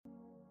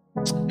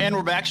And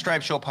we're back,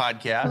 Stripe Show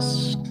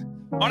Podcast.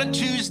 On a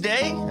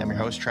Tuesday, I'm your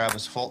host,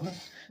 Travis Fulton.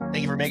 Thank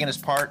you for making us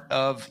part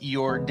of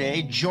your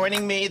day.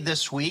 Joining me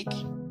this week,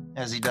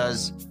 as he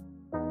does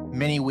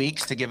many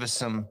weeks, to give us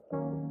some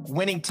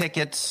winning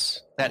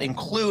tickets that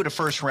include a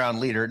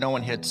first-round leader. No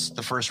one hits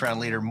the first-round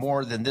leader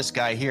more than this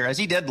guy here, as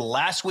he did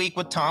last week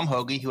with Tom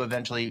Hoge, who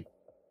eventually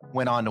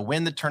went on to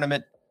win the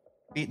tournament,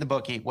 Beatin The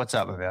Bookie. What's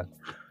up, my man?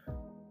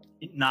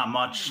 Not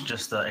much,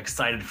 just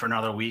excited for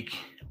another week.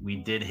 We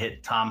did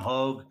hit Tom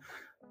Hoge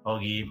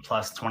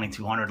plus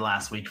 2,200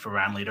 last week for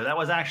round leader. That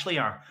was actually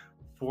our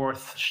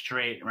fourth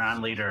straight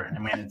round leader. I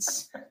mean,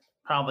 it's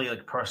probably like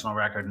a personal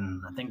record.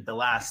 And I think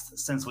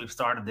since we've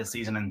started this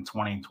season in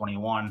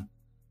 2021,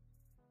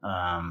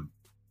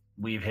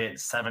 we've hit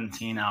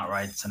 17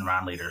 outrights and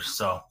round leaders.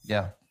 So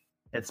yeah,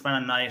 it's been a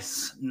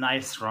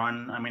nice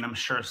run. I mean, I'm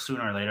sure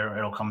sooner or later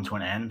it'll come to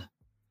an end.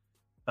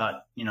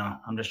 But,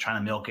 I'm just trying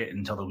to milk it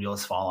until the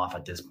wheels fall off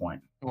at this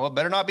point. Well, it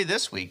better not be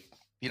this week.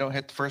 If you don't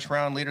hit the first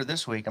round leader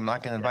this week, I'm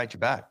not going to invite you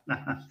back.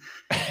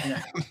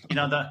 Yeah.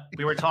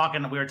 We were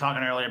talking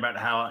earlier about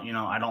how,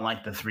 I don't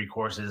like the three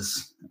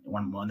courses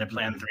when they're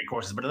playing three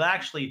courses, but it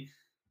actually,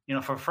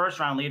 for first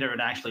round leader, it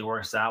actually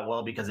works out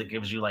well because it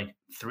gives you like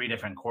three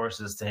different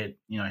courses to hit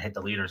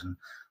the leaders. And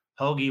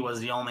Hoge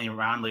was the only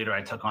round leader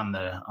I took on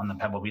the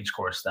Pebble Beach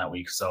course that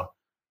week. So,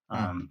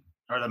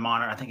 or the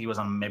Monterey, I think he was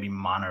on maybe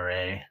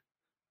Monterey.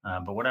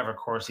 But whatever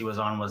course he was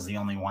on was the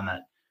only one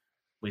that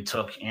we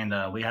took. And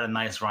we had a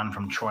nice run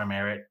from Troy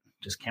Merritt,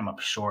 just came up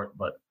short.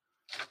 But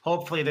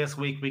hopefully this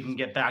week we can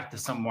get back to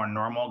some more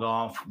normal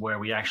golf where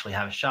we actually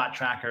have a shot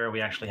tracker. We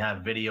actually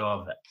have video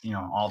of,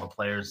 all the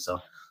players. So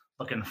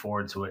looking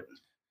forward to it.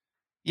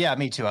 Yeah,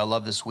 me too. I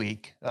love this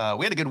week.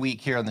 We had a good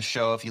week here on the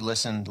show. If you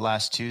listened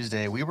last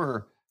Tuesday,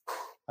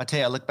 I tell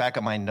you, I look back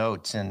at my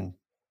notes and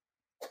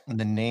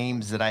the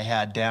names that I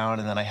had down,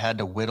 and then I had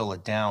to whittle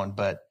it down.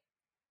 But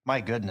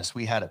my goodness,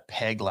 we had a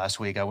peg last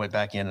week. I went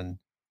back in and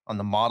on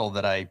the model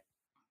that I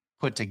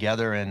put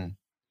together, and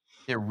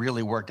it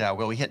really worked out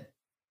well. We hit,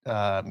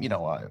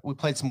 we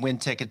played some win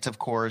tickets, of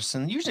course.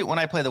 And usually when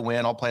I play the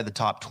win, I'll play the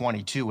top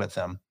 22 with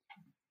them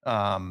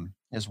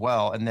as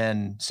well. And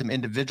then some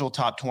individual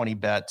top 20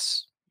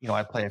 bets,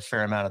 I play a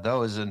fair amount of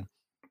those and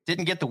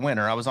didn't get the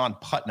winner. I was on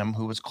Putnam,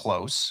 who was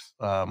close.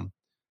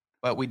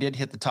 But we did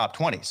hit the top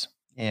 20s,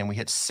 and we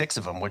hit 6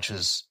 of them, which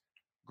is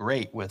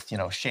great with,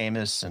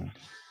 Seamus and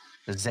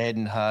the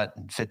Zadenhut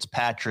and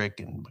Fitzpatrick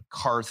and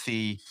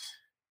McCarthy.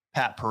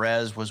 Pat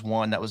Perez was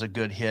one that was a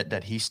good hit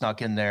that he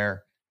snuck in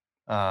there.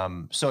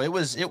 So it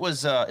was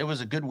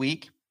a good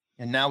week.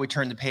 And now we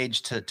turn the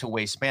page to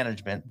waste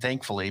management,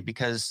 thankfully,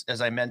 because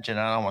as I mentioned,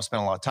 I don't want to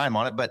spend a lot of time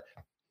on it, but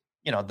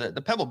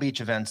the Pebble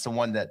Beach event's the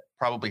one that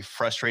probably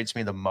frustrates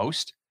me the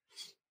most.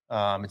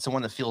 It's the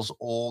one that feels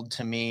old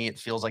to me. It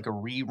feels like a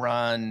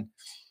rerun.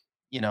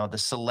 The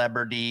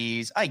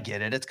celebrities, I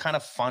get it. It's kind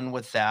of fun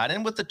with that.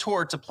 And with the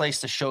tour, it's a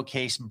place to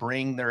showcase,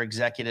 bring their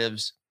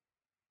executives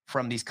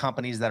from these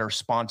companies that are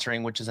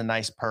sponsoring, which is a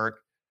nice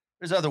perk.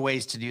 There's other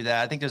ways to do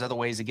that. I think there's other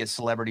ways to get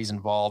celebrities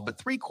involved, but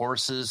 3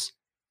 courses,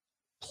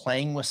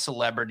 playing with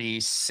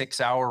celebrities,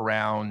 6-hour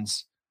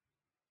rounds.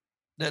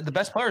 The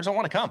best players don't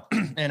want to come.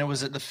 And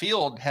the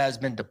field has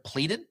been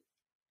depleted.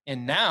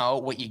 And now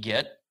what you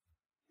get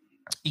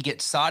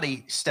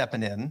Saudi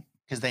stepping in,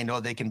 because they know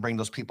they can bring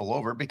those people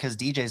over because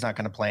DJ's not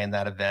going to play in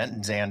that event,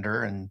 and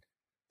Xander and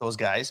those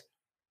guys.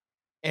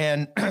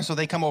 And so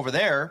they come over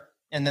there,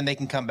 and then they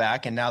can come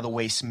back. And now the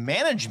waste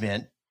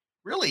management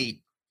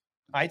really,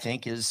 I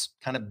think, is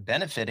kind of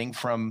benefiting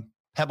from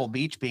Pebble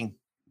Beach being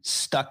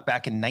stuck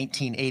back in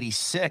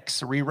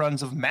 1986,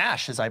 reruns of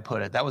MASH, as I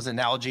put it. That was the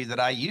analogy that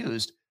I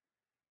used.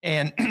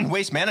 And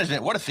waste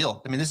management, what a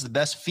field. I mean, this is the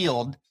best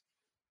field.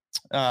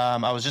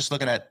 I was just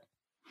looking at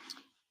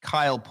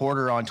Kyle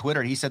Porter on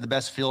Twitter. He said the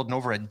best field in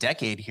over a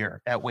decade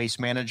here at Waste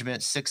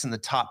Management, 6 in the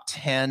top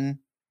 10.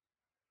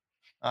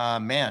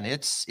 Man,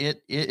 this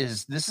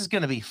is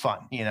going to be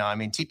fun.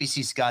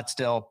 TPC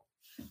Scottsdale,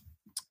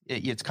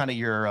 it's kind of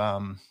your,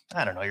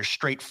 your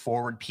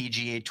straightforward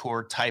PGA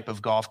Tour type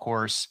of golf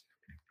course.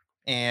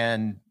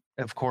 And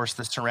of course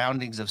the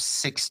surroundings of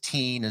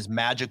 16 is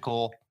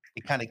magical.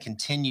 It kind of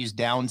continues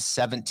down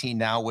 17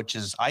 now, which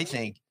is, I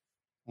think,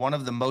 one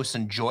of the most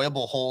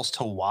enjoyable holes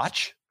to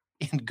watch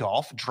in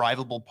golf,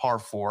 drivable par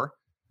 4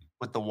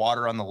 with the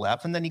water on the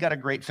left. And then you got a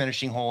great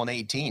finishing hole in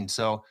 18.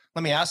 So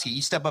let me ask you,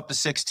 you step up to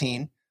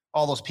 16,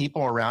 all those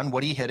people around,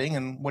 what are you hitting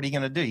and what are you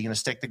going to do? You going to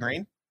stick the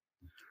green?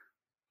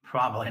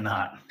 Probably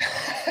not.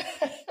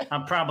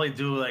 I'll probably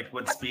do like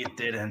what Spieth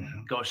did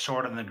and go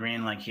short on the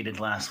green like he did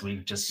last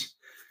week. Just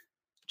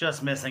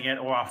missing it,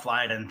 or I'll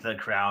fly it into the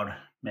crowd,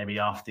 maybe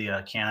off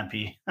the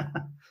canopy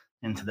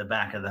into the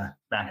back of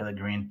the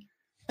green.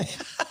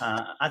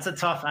 That's a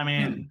tough. I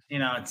mean,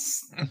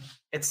 it's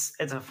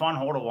a fun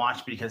hole to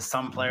watch because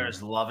some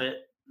players love it.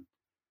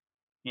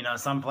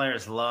 Some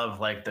players love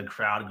like the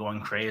crowd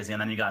going crazy,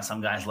 and then you got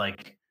some guys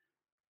like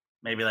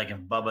maybe like if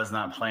Bubba's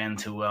not playing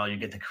too well, you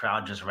get the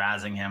crowd just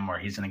razzing him, or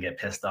he's going to get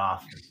pissed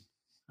off.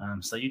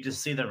 So you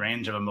just see the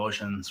range of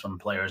emotions from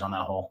players on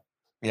that hole.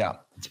 Yeah.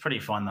 It's pretty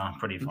fun though.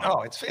 Pretty fun.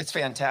 Oh, it's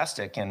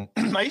fantastic. And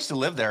I used to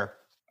live there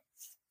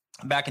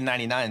back in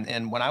 99.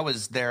 And when I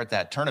was there at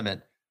that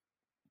tournament,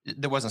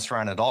 there wasn't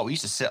surrounded at all. We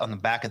used to sit on the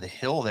back of the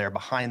hill there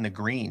behind the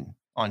green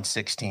on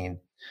 16,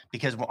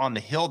 because on the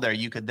hill there,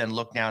 you could then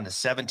look down to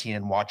 17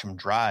 and watch them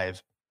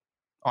drive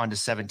onto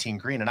 17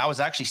 green. And I was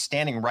actually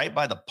standing right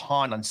by the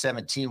pond on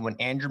 17 when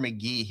Andrew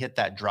McGee hit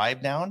that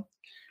drive down,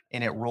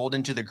 and it rolled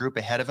into the group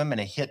ahead of him, and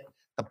it hit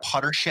the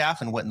putter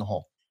shaft and went in the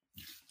hole.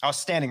 I was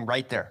standing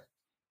right there.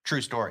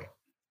 True story.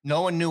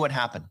 No one knew what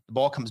happened. The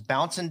ball comes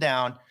bouncing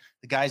down.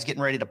 The guy's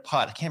getting ready to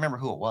putt. I can't remember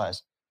who it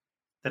was.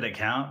 Did it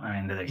count? I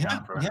mean, did it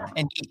count for? Yeah.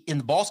 And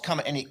the ball's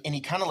coming, and he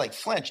kind of like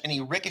flinched, and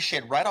he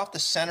ricocheted right off the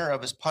center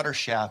of his putter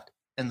shaft,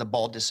 and the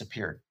ball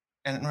disappeared.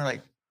 And we're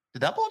like,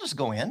 did that ball just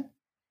go in?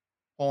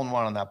 Hole in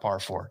one on that par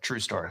 4. True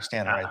story.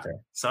 Standing right there.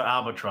 So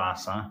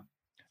albatross, huh?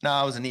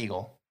 No, it was an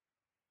eagle.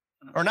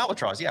 Or an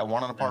albatross. Yeah,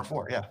 1 on a par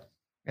 4. Yeah.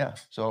 Yeah.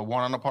 So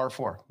 1 on a par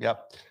 4.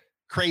 Yep.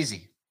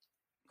 Crazy.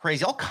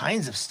 All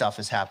kinds of stuff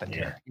has happened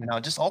here.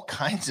 Just all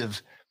kinds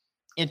of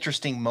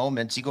interesting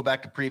moments. You go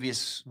back to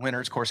previous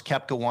winners. Of course,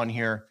 Koepka won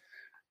here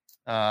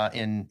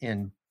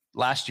in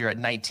last year at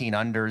 19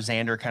 under.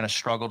 Xander kind of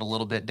struggled a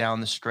little bit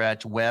down the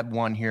stretch. Webb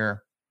won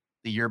here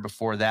the year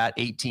before that,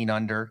 18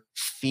 under.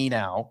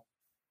 Finau,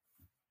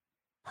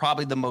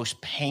 probably the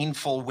most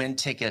painful win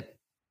ticket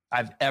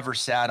I've ever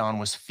sat on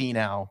was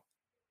Finau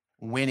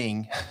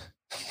winning.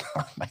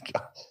 Oh my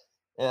God.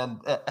 And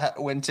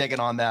win ticket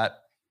on that.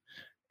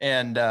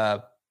 And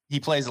he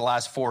plays the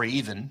last 4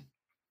 even,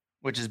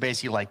 which is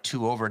basically like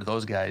 2 over to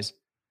those guys.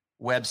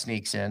 Webb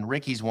sneaks in.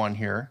 Ricky's won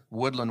here.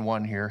 Woodland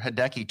won here.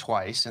 Hideki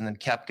twice. And then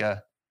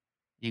Koepka,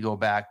 you go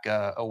back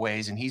a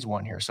ways, and he's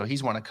won here. So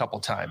he's won a couple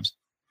times.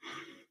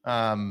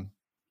 I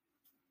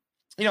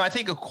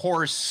think, of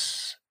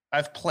course,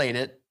 I've played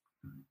it.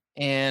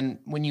 And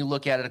when you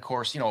look at it, of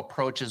course,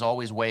 approach is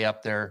always way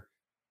up there.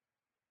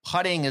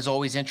 Putting is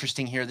always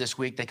interesting here this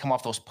week. They come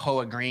off those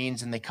POA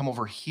greens, and they come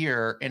over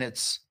here, and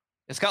it's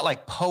got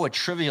like POA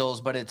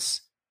trivials,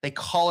 but they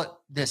call it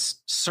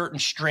this certain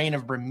strain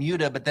of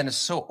Bermuda, but then it's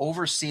so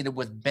overseeded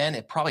with bent,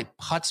 it probably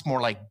putts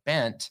more like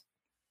bent.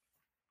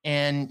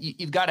 And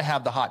you've got to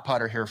have the hot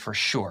putter here for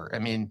sure. I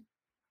mean,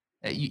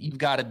 you've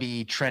got to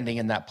be trending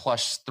in that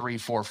 +3,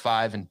 4,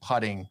 5 in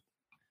putting.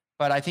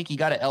 But I think you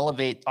got to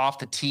elevate off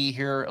the tee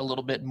here a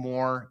little bit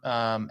more.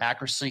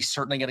 Accuracy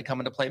certainly going to come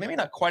into play. Maybe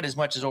not quite as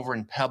much as over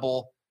in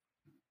Pebble,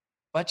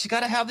 but you got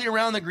to have the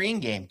around the green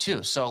game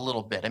too. So a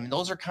little bit. I mean,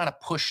 those are kind of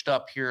pushed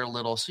up here a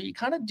little. So you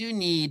kind of do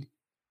need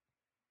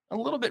a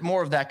little bit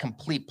more of that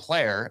complete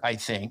player, I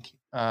think,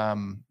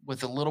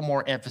 with a little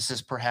more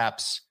emphasis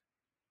perhaps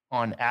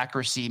on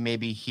accuracy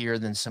maybe here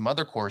than some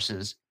other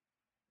courses.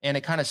 And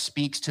it kind of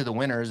speaks to the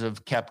winners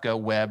of Koepka,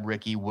 Webb,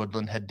 Ricky,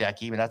 Woodland,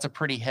 Hideki. I mean, that's a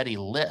pretty heady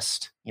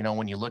list,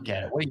 when you look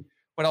at it.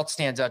 What else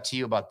stands out to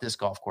you about this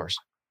golf course?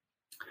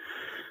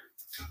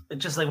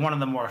 It's just like one of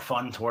the more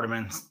fun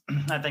tournaments.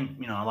 I think,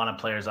 a lot of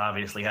players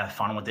obviously have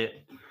fun with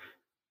it.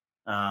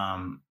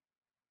 And,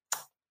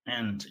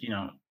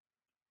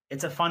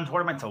 it's a fun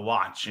tournament to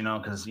watch,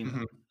 because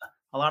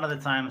a lot of the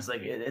times,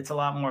 like it's a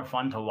lot more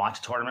fun to watch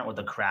a tournament with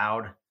the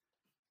crowd,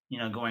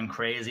 going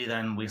crazy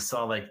than we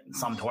saw like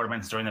some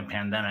tournaments during the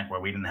pandemic where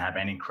we didn't have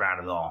any crowd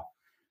at all.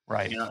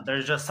 Right.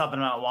 There's just something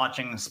about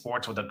watching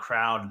sports with a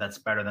crowd that's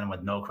better than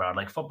with no crowd.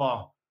 Like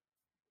football,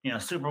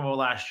 Super Bowl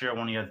last year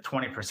when you had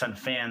 20%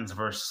 fans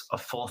versus a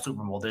full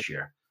Super Bowl this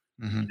year,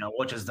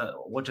 which is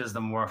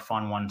the more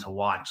fun one to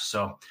watch.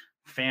 So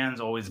fans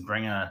always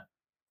bring a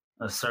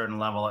certain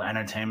level of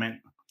entertainment.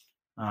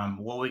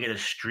 Will we get a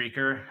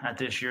streaker at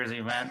this year's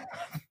event?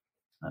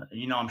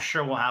 I'm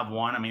sure we'll have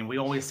one. I mean, we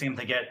always seem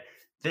to get,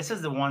 this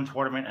is the one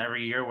tournament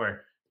every year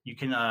where you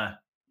can,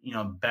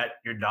 bet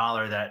your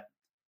dollar that,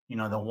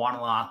 the one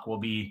lock will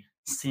be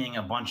seeing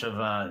a bunch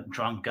of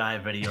drunk guy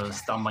videos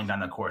stumbling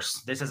down the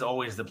course. This is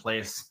always the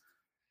place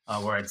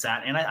where it's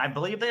at. And I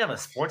believe they have a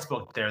sports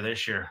book there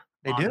this year.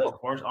 They do.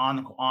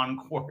 On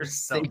course.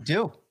 So, they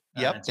do.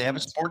 Yep. They have a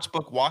sports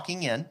book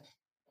walking in.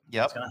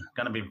 Yep. It's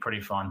going to be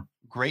pretty fun.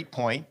 Great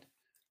point.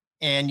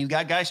 And you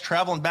got guys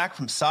traveling back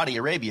from Saudi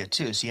Arabia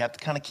too. So you have to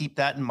kind of keep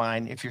that in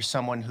mind if you're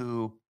someone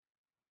who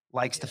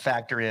likes to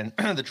factor in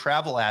the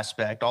travel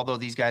aspect. Although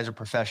these guys are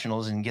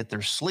professionals and get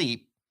their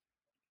sleep,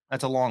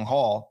 that's a long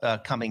haul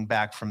coming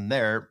back from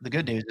there. The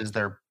good news is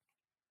their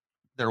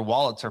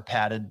wallets are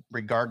padded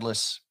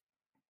regardless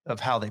of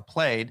how they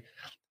played.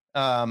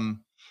 And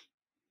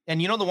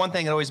the one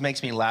thing that always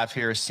makes me laugh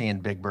here is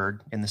seeing Big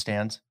Bird in the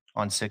stands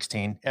on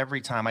 16.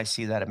 Every time I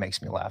see that, it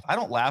makes me laugh. I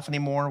don't laugh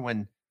anymore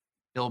when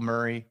Bill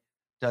Murray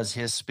does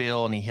his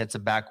spiel and he hits a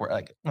backward,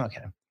 like,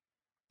 okay.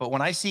 But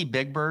when I see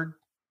Big Bird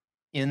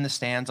in the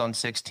stands on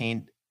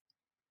 16,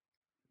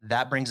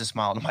 that brings a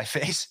smile to my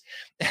face.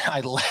 And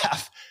I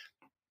laugh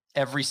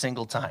every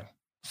single time.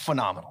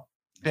 Phenomenal.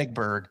 Big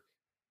Bird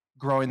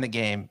growing the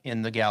game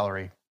in the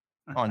gallery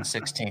on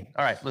 16.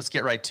 All right, let's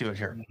get right to it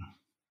here.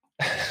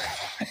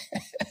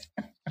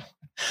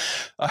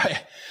 All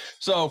right.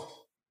 So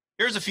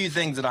here's a few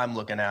things that I'm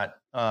looking at.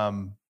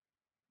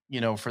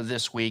 for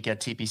this week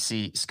at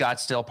TPC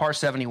Scottsdale, par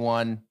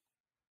 71.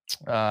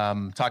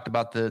 Talked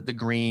about the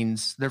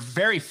greens. They're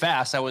very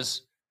fast. I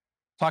was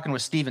talking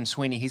with Stephen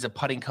Sweeney. He's a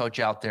putting coach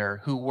out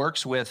there who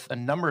works with a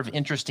number of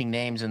interesting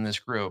names in this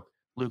group: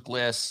 Luke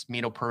Liss,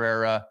 Mito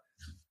Pereira,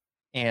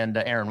 and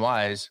Aaron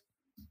Wise.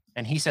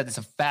 And he said it's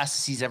the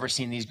fastest he's ever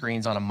seen these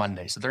greens on a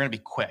Monday. So they're going to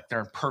be quick. They're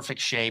in perfect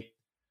shape.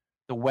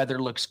 The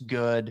weather looks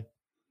good.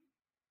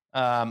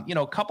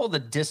 A couple of the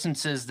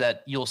distances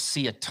that you'll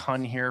see a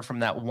ton here from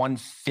that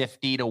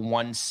 150 to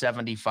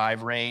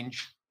 175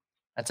 range.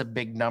 That's a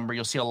big number.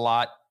 You'll see a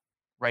lot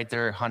right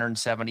there,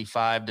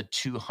 175 to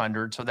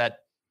 200. So that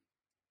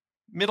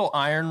middle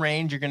iron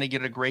range, you're going to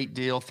get a great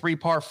deal. 3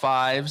 par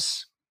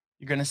 5s.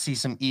 You're going to see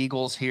some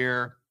eagles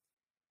here.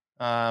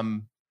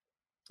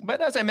 But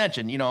as I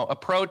mentioned,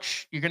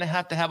 approach, you're going to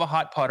have a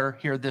hot putter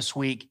here this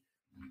week.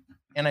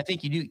 And I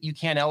think you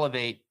can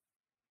elevate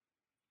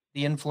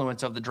the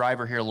influence of the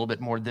driver here a little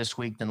bit more this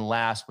week than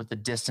last with the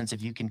distance,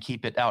 if you can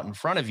keep it out in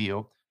front of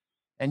you.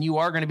 And you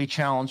are going to be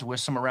challenged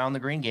with some around the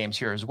green games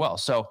here as well.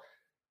 So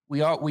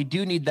we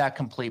do need that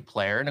complete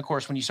player. And of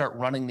course, when you start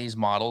running these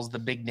models, the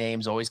big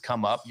names always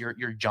come up.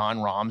 Your John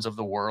Rahms of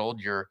the world,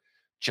 your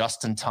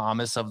Justin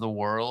Thomas of the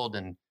world,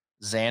 and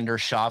Xander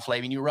Schauffele.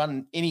 I mean, you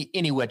run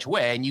any which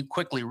way, and you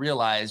quickly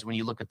realize when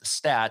you look at the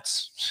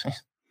stats,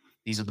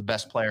 these are the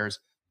best players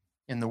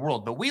in the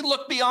world. But we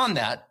look beyond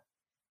that,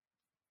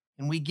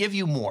 and we give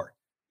you more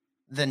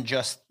than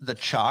just the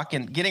chalk.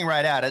 And getting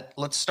right at it,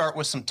 let's start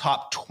with some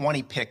top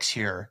 20 picks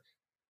here.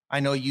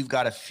 I know you've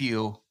got a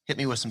few. Hit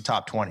me with some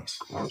top 20s.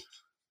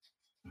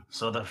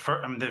 So the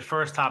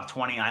first top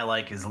 20 I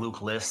like is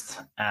Luke List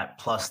at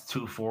plus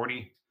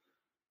 240.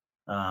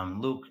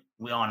 Luke,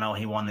 we all know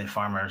he won the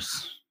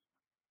Farmers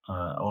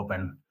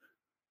Open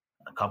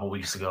a couple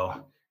weeks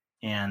ago,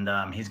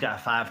 and he's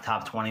got 5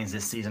 top 20s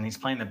this season. He's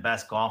playing the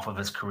best golf of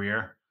his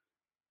career.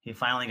 He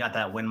finally got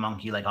that win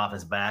monkey off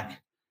his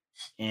back,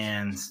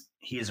 and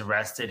he's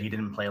rested. He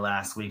didn't play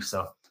last week,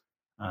 so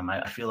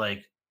I feel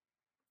like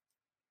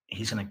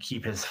he's going to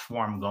keep his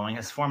form going.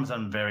 His form's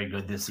done very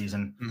good this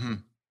season,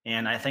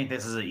 and I think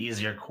this is an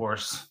easier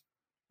course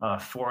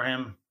for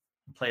him.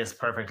 He plays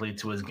perfectly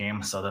to his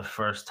game. So the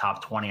first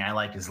top 20 I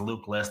like is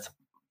Luke List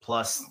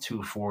plus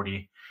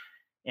 240.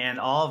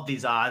 And all of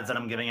these odds that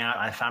I'm giving out,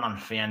 I found on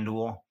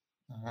FanDuel.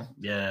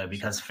 Yeah,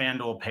 because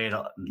FanDuel paid,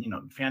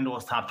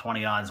 FanDuel's top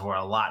 20 odds were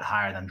a lot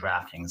higher than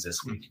DraftKings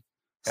this week.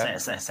 Okay.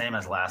 Same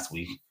as last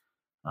week.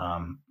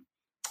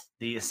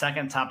 The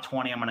second top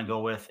 20 I'm going to go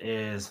with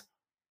is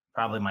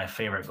probably my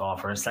favorite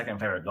golfer, his second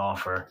favorite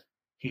golfer.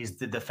 He's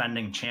the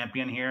defending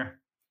champion here.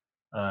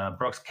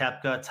 Brooks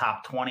Koepka,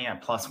 top 20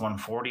 at plus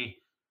 140.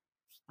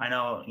 I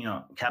know,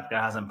 Koepka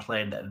hasn't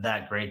played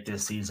that great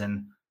this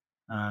season.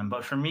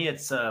 But for me,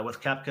 it's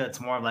with Koepka, it's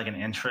more of an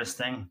interest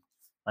thing.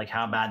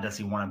 How bad does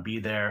he want to be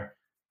there?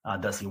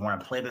 Does he want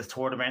to play this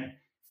tournament?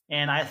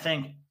 And I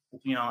think,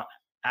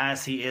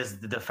 as he is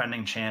the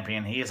defending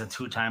champion, he is a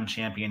 2-time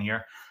champion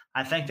here.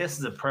 I think this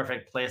is a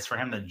perfect place for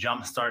him to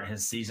jumpstart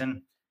his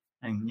season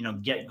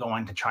and, get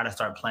going to try to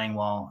start playing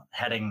well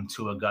heading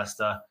to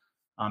Augusta.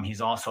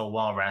 He's also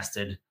well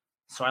rested.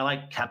 So I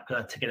like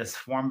Koepka to get his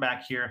form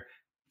back here,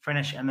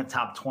 finish in the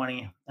top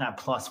 20 at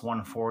plus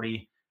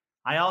 140.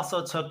 I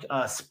also took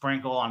a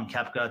sprinkle on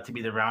Koepka to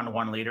be the round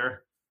 1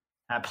 leader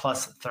at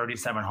plus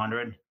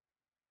 3,700.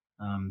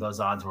 Those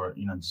odds were,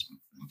 just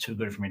too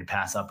good for me to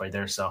pass up right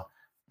there. So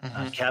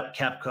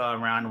Koepka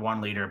round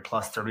 1 leader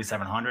plus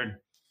 3,700,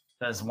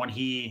 because when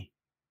he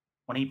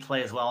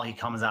plays well, he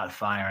comes out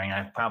firing.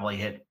 I've probably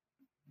hit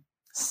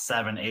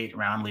 7-8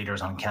 round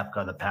leaders on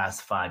Koepka the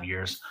past 5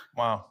 years.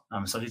 Wow.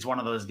 So he's one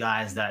of those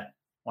guys that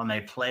when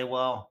they play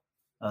well,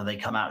 they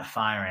come out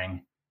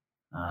firing.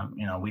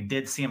 We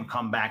did see him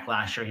come back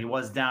last year. He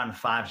was down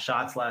 5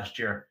 shots last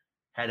year,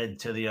 headed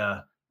to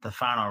the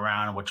final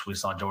round, which we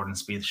saw Jordan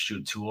Spieth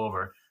shoot 2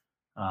 over.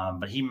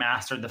 But he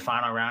mastered the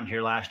final round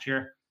here last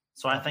year.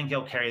 So I think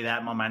he'll carry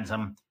that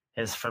momentum,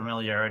 his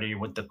familiarity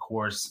with the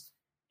course.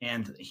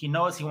 And he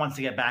knows he wants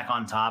to get back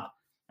on top.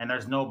 And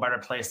there's no better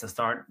place to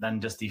start than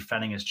just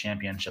defending his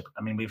championship.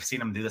 I mean, we've seen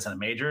him do this at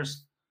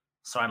majors.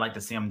 So I'd like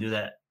to see him do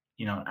that,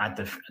 at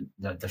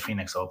the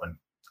Phoenix Open.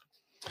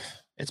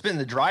 It's been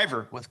the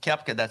driver with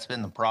Koepka that's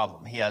been the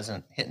problem. He has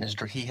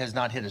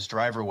not hit his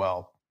driver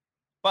well.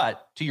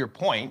 But to your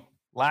point,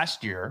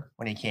 last year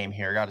when he came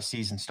here, got a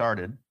season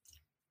started,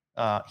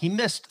 he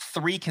missed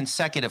 3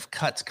 consecutive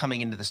cuts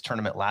coming into this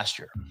tournament last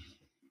year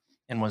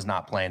and was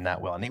not playing that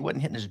well. And he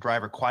wasn't hitting his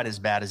driver quite as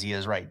bad as he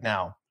is right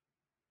now.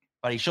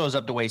 But he shows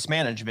up to Waste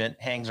Management,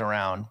 hangs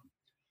around,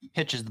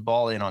 pitches the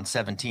ball in on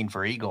 17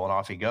 for eagle, and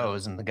off he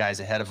goes. And the guys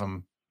ahead of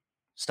him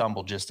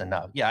stumble just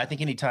enough. Yeah, I think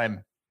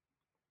anytime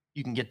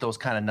you can get those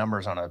kind of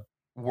numbers on a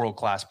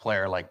world-class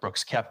player like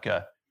Brooks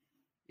Koepka,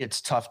 it's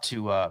tough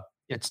to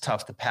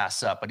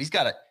pass up. But he's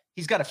got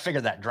to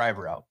figure that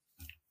driver out,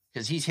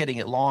 because he's hitting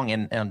it long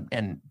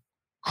and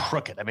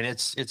crooked. I mean,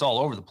 it's all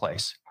over the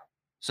place.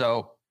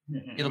 So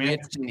it'll be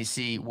interesting to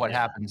see what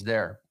happens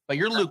there. But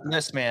your Luke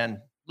List, man.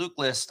 Luke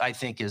List, I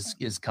think,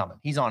 is coming.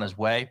 He's on his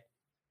way.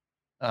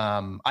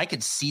 I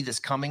could see this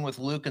coming with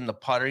Luke and the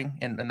putting,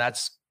 and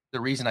that's the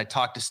reason I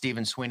talked to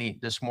Stephen Sweeney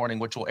this morning,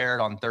 which will air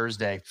it on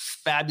Thursday.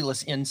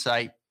 Fabulous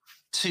insight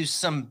to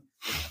some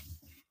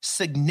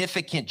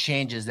significant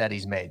changes that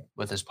he's made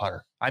with his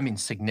putter. I mean,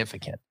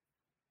 significant.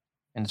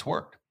 And it's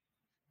worked.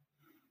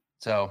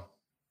 So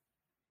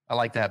I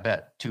like that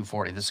bet,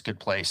 240. This is a good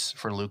place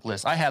for Luke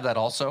List. I have that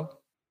also,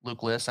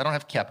 Luke List. I don't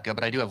have Koepka,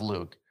 but I do have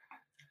Luke.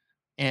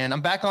 And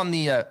I'm back on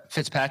the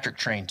Fitzpatrick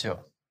train too.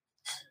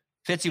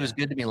 Fitzy was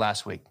good to me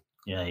last week.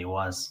 Yeah, he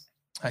was.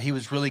 He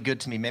was really good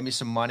to me. Made me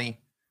some money.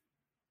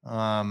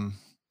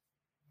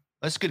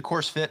 That's a good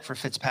course fit for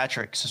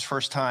Fitzpatrick. It's his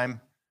first time.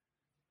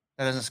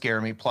 That doesn't scare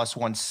me. Plus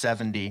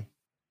 170.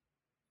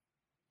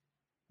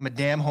 I'm a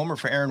damn homer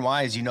for Aaron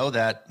Wise. You know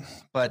that.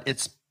 But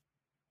it's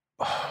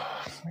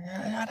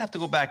I'd have to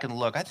go back and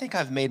look. I think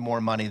I've made more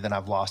money than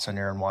I've lost on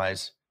Aaron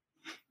Wise.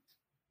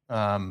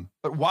 But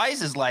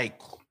Wise is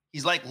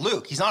he's like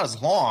Luke. He's not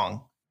as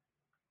long,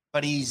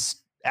 but he's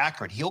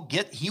accurate. He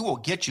will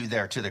get you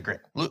there to the green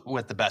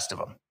with the best of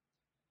them.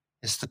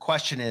 The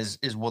question is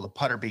will the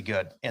putter be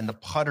good? And the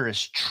putter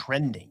is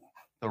trending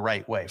the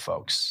right way,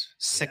 folks.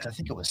 I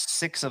think it was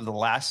 6 of the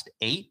last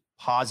 8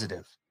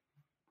 positive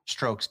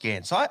strokes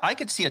gained. So I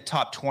could see a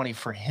top 20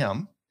 for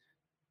him.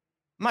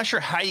 I'm not sure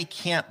how you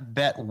can't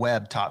bet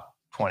Webb top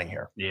 20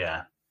 here.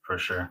 Yeah, for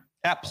sure.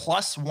 At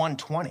plus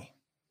 120.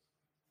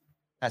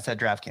 That's at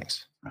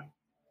DraftKings.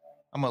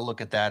 I'm going to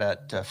look at that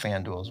at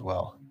FanDuel as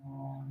well.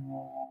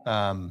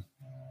 What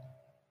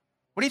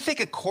do you think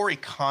of Corey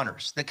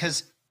Connors?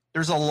 Because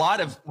there's a lot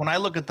of, when I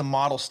look at the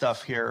model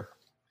stuff here,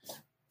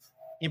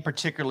 in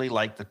particularly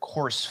like the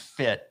course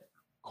fit,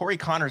 Corey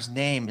Connors'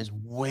 name is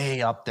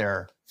way up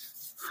there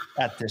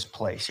at this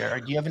place.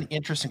 Do you have an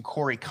interest in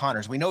Corey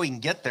Connors? We know he can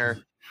get there.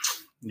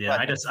 Yeah,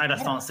 I just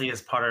don't see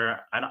his putter.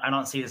 I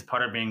don't see his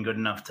putter being good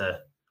enough to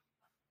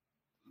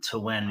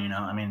win.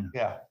 I mean,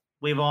 yeah,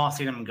 we've all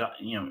seen him go.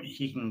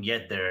 He can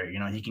get there.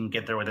 He can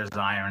get there with his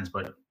irons,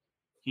 but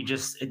he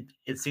just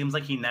it seems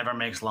like he never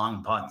makes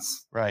long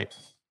putts. Right.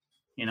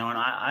 And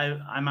I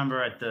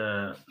remember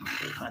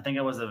I think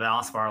it was the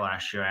Valspar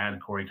last year. I had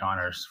Corey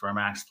Connors for a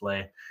max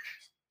play,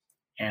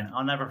 and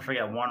I'll never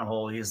forget one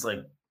hole. He's like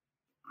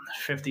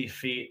 50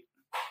 feet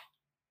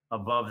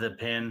above the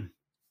pin,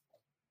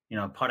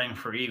 putting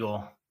for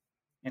eagle,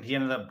 and he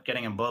ended up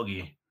getting a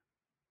bogey,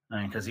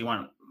 because he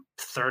went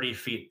 30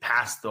 feet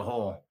past the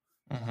hole,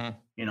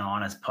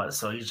 on his putt.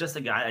 So he's just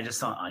a guy. I just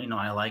don't,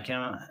 I like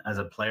him as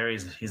a player.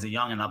 He's a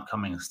young and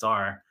upcoming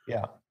star.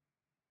 Yeah.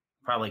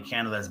 Probably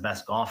Canada's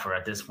best golfer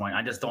at this point.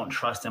 I just don't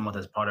trust him with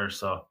his putter.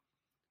 So,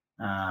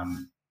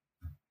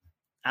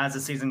 as the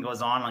season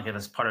goes on, if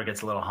his putter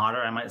gets a little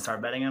hotter, I might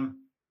start betting him.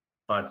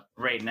 But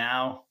right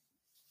now,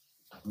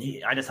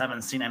 I just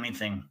haven't seen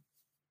anything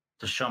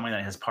to show me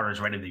that his putter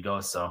is ready to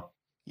go. So,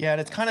 yeah,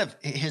 and it's kind of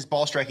his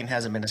ball striking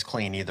hasn't been as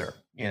clean either,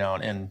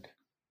 and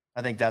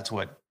I think that's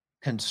what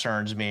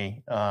concerns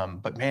me.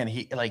 But man,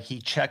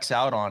 he checks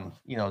out on,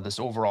 this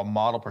overall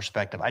model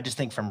perspective. I just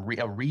think from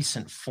a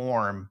recent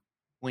form,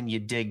 when you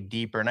dig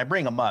deeper, and I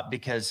bring them up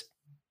because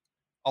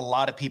a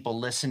lot of people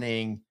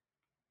listening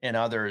and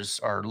others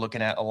are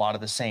looking at a lot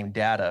of the same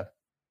data,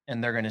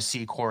 and they're going to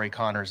see Corey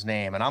Connors'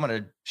 name, and I'm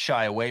going to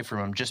shy away from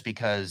him just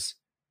because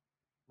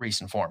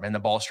recent form and the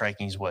ball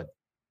striking is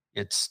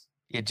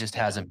it just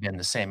hasn't been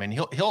the same. And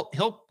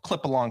he'll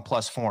clip along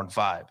plus 4 and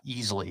 5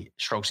 easily,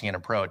 strokes gained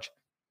approach,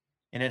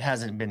 and it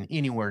hasn't been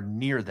anywhere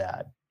near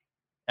that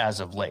as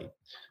of late.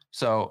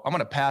 So I'm going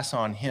to pass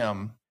on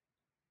him.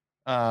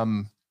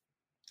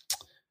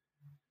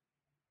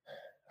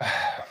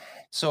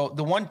 So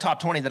the one top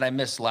 20 that I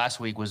missed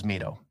last week was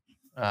Mito.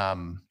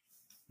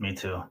 Me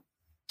too.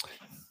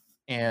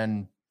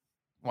 And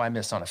I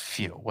missed on a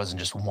few. It wasn't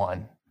just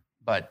one,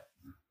 but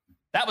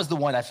that was the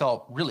one I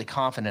felt really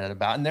confident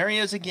about. And there he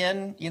is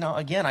again.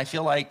 I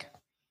feel like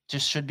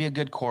just should be a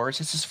good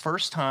course. It's his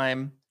first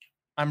time.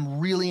 I'm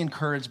really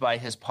encouraged by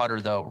his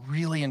putter, though.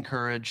 Really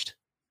encouraged.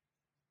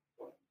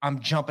 I'm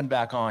jumping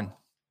back on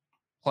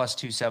plus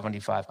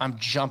 275. I'm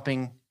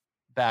jumping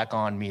back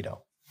on Mito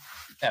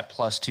at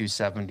plus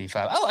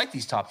 275. I like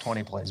these top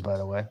 20 plays, by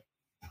the way.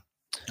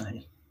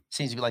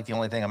 Seems to be like the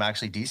only thing I'm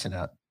actually decent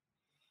at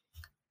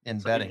in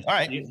betting. All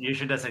right. You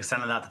should just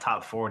extend it out to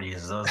top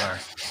 40s. Those are,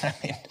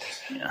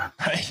 yeah.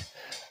 Right.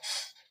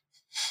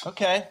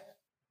 Okay.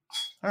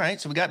 All right.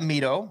 So we got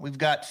Mito, we've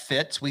got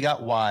Fitz, we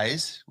got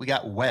Wise, we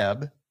got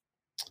Webb,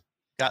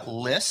 got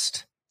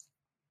List,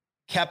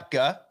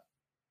 Koepka.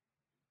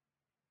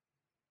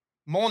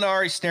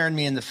 Molinari staring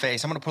me in the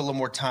face. I'm going to put a little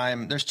more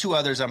time. There's 2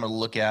 others I'm going to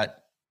look at.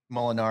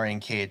 Molinari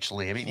and KH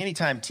Lee. I mean,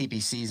 anytime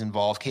TPC is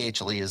involved,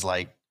 KH Lee is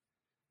like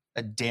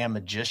a damn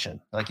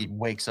magician. Like he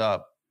wakes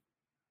up.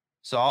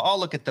 So I'll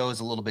look at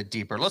those a little bit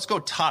deeper. Let's go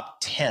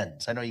top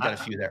 10s. I know you got a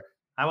few there.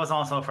 I was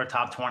also for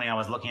top 20. I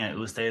was looking at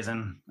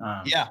Oosthuizen.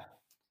 Yeah.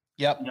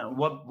 Yep.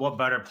 What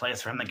better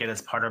place for him to get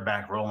his putter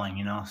back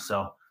rolling,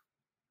 So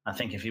I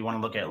think if you want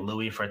to look at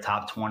Louis for a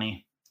top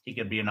 20, he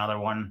could be another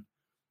one.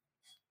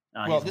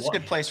 Well, this is a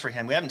good place for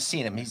him. We haven't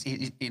seen him.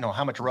 He's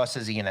how much rust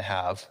is he going to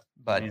have?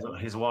 but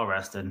he's well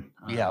rested.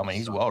 Yeah, I mean,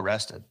 he's well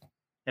rested.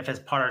 If his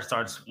putter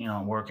starts,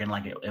 working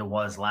like it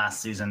was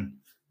last season,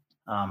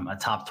 a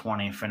top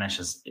 20 finish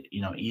is,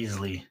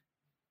 easily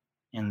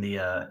in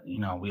the,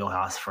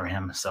 wheelhouse for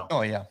him. So,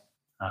 oh yeah,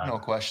 no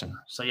question.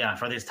 So yeah,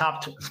 for these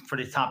top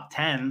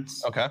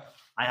 10s, Okay.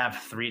 I have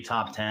 3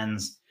 top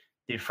 10s.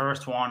 The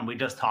first one we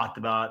just talked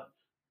about,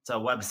 it's a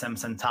Webb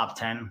Simpson top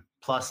 10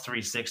 plus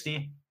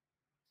 360.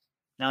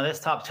 Now this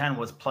top 10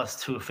 was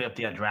plus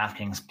 250 at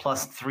DraftKings,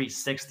 plus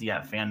 360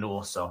 at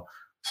FanDuel. So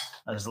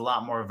there's a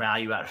lot more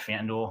value at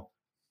FanDuel.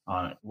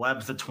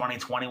 Webb's the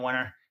 2020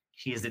 winner.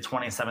 He's the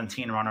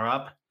 2017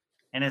 runner-up.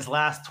 In his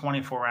last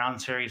 24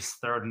 rounds here, he's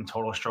third in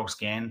total strokes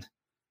gained.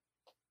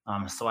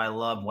 So I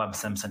love Webb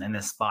Simpson in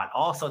this spot.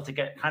 Also to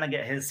get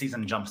his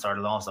season jump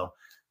started. Also,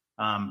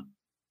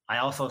 I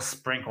also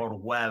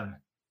sprinkled Webb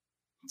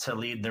to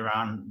lead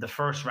the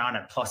first round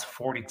at plus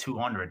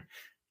 4,200.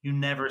 You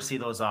never see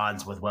those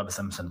odds with Webb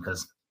Simpson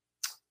because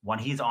when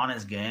he's on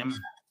his game,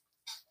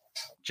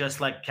 just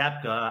like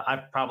Koepka,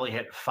 I've probably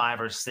hit 5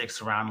 or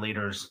 6 round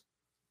leaders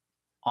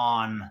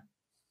on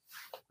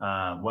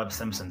Webb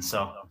Simpson.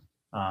 So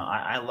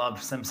I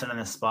love Simpson in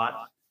this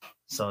spot.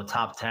 So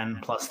top 10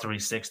 plus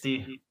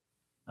 360.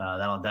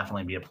 That'll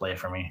definitely be a play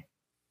for me.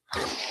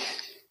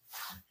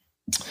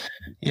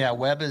 Yeah,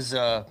 Webb is.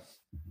 I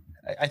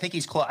think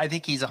he's close. I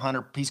think he's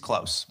 100. He's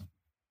close.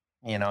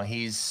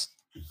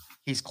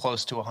 He's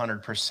close to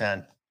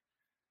 100%.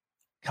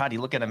 God, you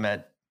look at him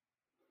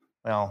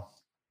well,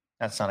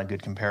 that's not a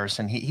good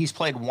comparison. He's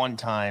played one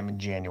time in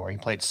January. He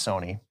played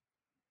Sony,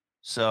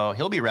 so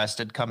he'll be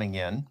rested coming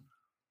in.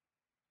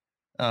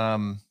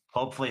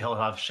 Hopefully, he'll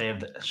have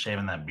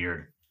shaven that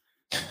beard.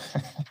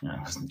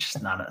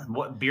 Just not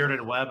what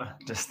bearded Webb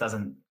just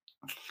hasn't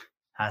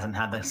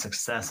had the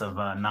success of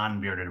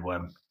non-bearded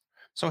Webb.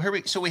 So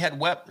we had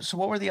Webb. So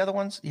what were the other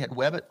ones? You had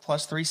Webb at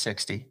plus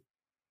 360.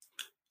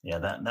 Yeah,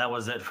 that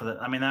was it for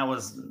that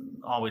was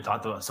all we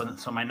talked about.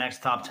 So my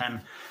next top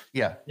 10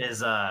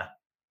 is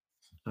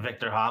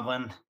Victor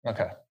Hovland.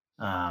 Okay.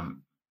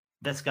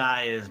 This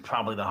guy is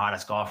probably the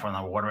hottest golfer in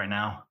the world right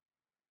now.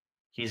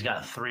 He's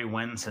got 3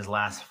 wins his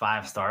last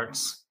 5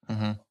 starts.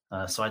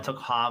 Mm-hmm. So I took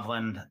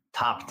Hovland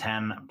top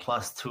 10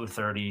 plus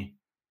 230.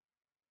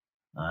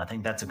 I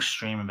think that's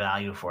extreme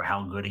value for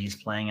how good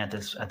he's playing at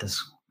this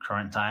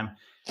current time.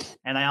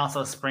 And I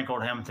also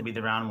sprinkled him to be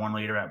the round 1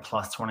 leader at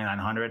plus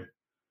 2,900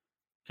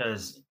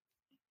 because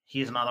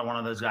he's another one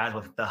of those guys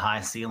with the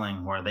high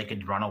ceiling where they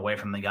could run away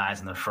from the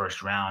guys in the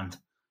first round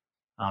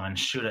and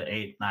shoot at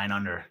 8-9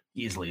 under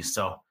easily.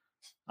 So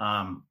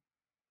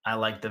I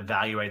like the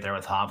value right there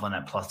with Hovland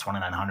at plus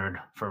 2,900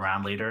 for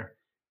round leader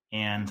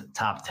and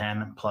top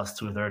 10 plus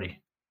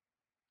 230.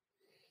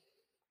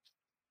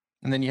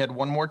 And then you had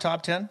one more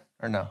top 10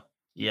 or no?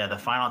 Yeah, the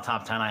final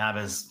top 10 I have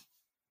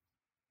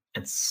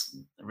it's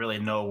really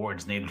no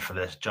words needed for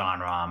this. John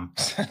Rahm,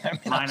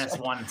 minus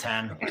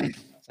 110.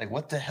 It's like,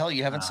 what the hell?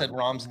 You haven't said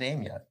Rahm's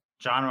name yet.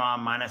 John Rahm,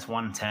 minus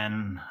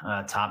 110,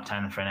 top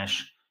 10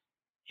 finish.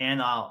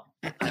 And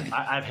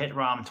I've hit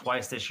Rahm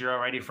twice this year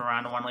already for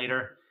round 1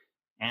 leader.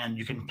 And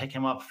you can pick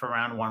him up for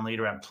round 1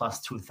 leader at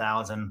plus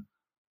 2,000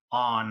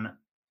 on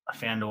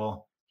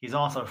FanDuel. He's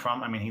also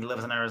he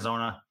lives in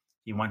Arizona.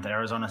 He went to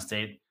Arizona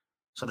State.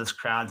 So this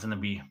crowd's going to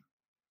be,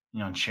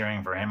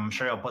 cheering for him. I'm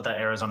sure he'll put that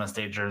Arizona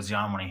State jersey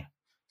on when he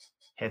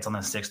hits on the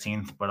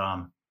 16th. But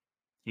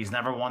he's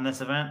never won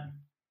this event.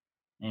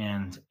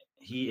 And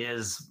he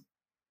is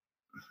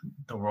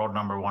the world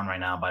number 1 right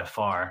now by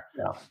far.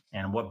 Yeah.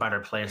 And what better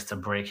place to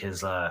break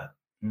his,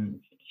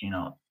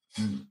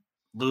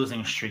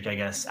 losing streak, I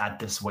guess, at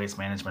this Waste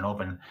Management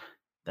Open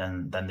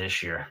than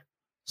this year.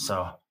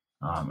 So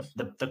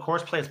the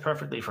course plays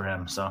perfectly for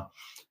him. So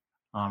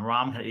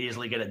Rahm could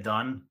easily get it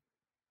done.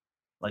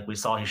 Like we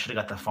saw, he should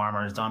have got the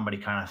Farmers done, but he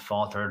kind of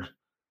faltered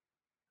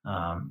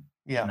in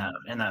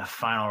that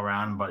final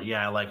round. But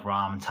yeah, I like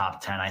Rahm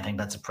top 10. I think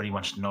that's a pretty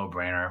much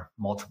no-brainer.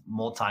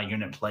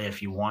 Multi-unit play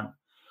if you want,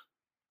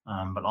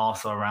 but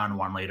also round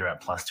 1 later at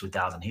plus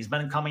 2,000. He's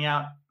been coming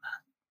out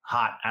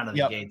hot out of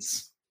the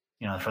gates,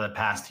 for the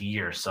past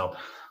year. So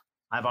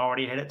I've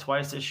already hit it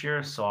twice this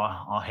year, so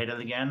I'll hit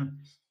it again.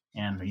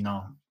 And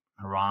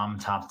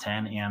Rahm top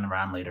 10 and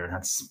round leader.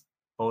 That's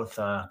both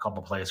a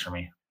couple plays for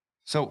me.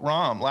 So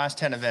Rahm, last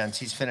 10 events,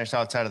 he's finished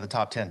outside of the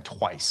top 10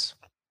 twice.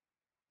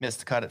 Missed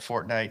the cut at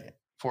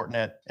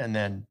Fortinet, and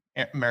then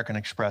American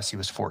Express, he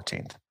was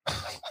 14th.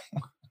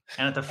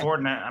 And at the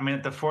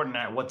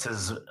Fortinet, what's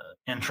his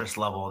interest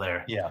level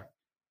there? Yeah.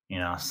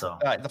 So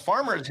the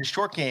Farmers, his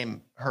short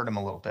game hurt him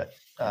a little bit.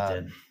 It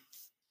did.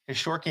 His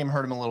short game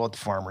hurt him a little at the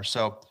Farmers.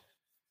 So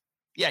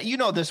yeah,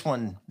 this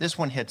one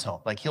hits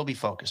home. Like he'll be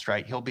focused,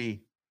 right? He'll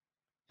be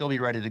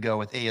ready to go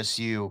with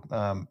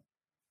ASU.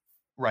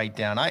 Right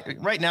down.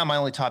 Right now, my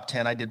only top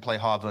 10, I did play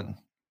Hovland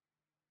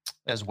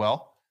as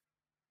well.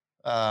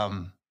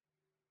 And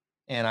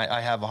I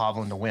have a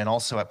Hovland to win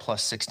also at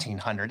plus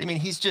 1,600. I mean,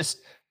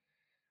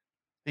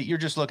 you're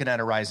just looking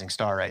at a rising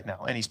star right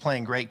now, and he's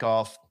playing great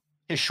golf.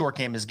 His short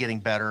game is getting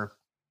better.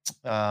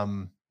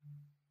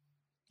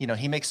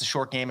 he makes the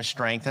short game a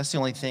strength. That's the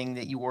only thing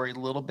that you worry a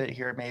little bit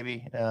here,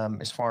 maybe,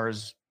 as far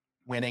as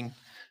winning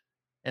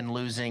and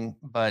losing.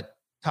 But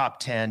top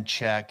 10,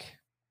 check.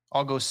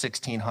 I'll go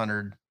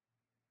 1,600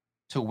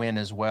 to win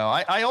as well.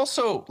 I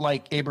also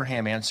like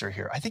Abraham Answer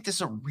here. I think this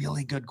is a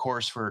really good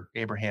course for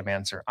Abraham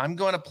Answer. I'm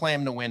going to play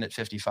him to win at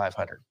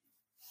 5,500.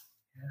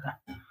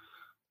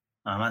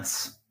 Yeah.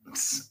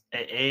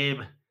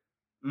 Abe.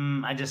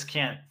 I just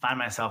can't find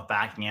myself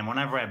backing him.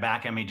 Whenever I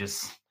back him, he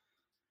just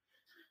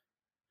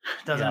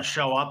doesn't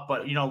show up.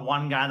 But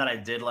one guy that I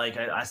did like,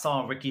 I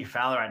saw Ricky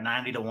Fowler at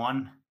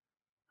 90-1.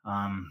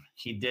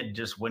 He did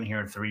just win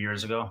here 3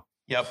 years ago.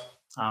 Yep.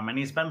 And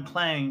he's been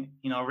playing.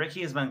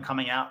 Ricky has been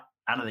coming out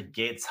of the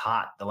gates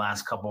hot the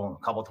last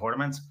couple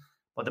tournaments.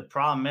 But the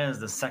problem is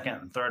the second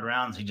and third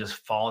rounds, he just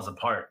falls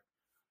apart.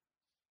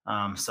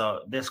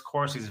 So this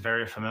course he's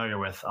very familiar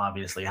with,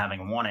 obviously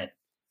having won it.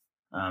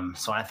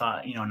 So I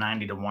thought,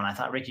 90-1. I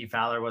thought Ricky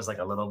Fowler was like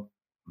a little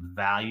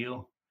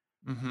value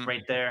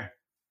right there.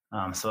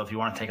 So if you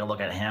want to take a look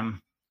at him,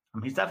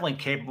 he's definitely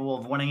capable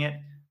of winning it.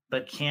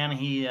 But can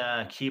he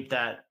keep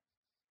that?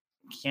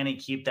 Can he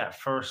keep that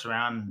first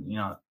round?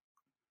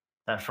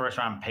 That first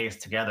round pace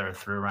together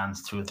through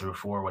rounds 2 through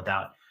 4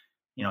 without,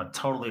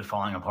 totally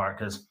falling apart?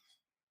 Because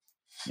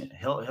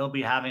he'll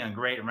be having a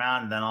great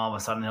round, and then all of a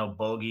sudden he'll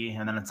bogey,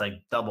 and then it's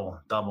like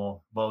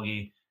double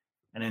bogey,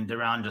 and then the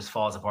round just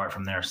falls apart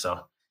from there.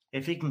 So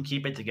if he can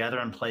keep it together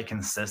and play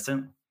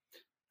consistent,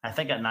 I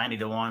think at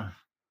 90-1,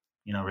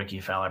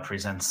 Ricky Fowler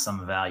presents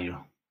some value.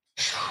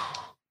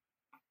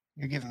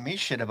 You're giving me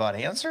shit about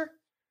Answer?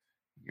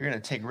 You're going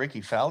to take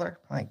Ricky Fowler?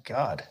 My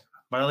God.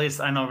 But at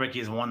least I know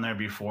Ricky's won there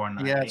before.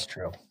 And yeah, that's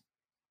true.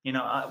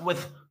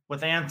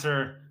 With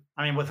Answer,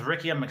 with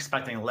Ricky, I'm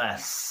expecting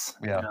less.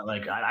 Yeah.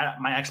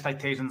 My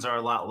expectations are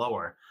a lot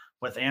lower.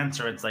 With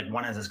Answer, it's like,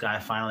 when is this guy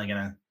finally going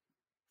to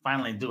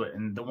finally do it?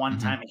 And the one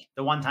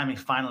time he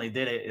finally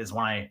did it is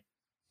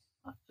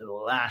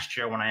last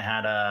year when I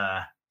had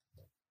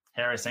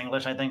Harris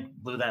English, I think,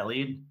 blew that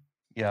lead.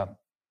 Yeah.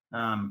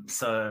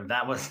 So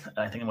that was,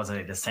 I think it was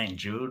the St.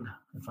 Jude,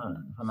 if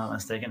I'm not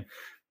mistaken.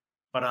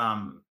 But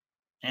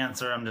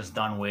Answer, I'm just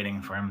done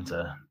waiting for him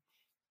to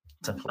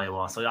play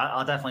well. So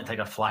I'll definitely take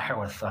a flyer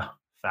with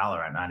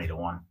Fowler at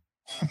 90-1.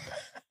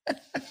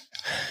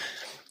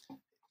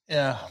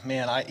 Yeah,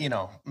 man.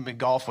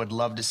 Golf would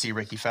love to see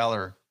Ricky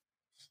Fowler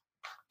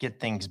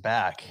get things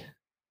back.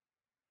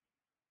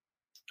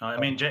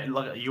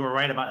 Look, you were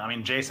right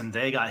about. Jason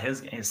Day got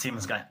his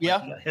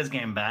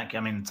game back.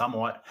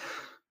 Somewhat.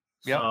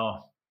 Yep.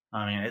 So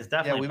it's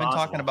definitely. Yeah, we've been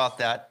talking about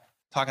that.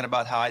 Talking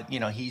about how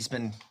he's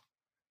been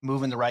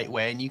moving the right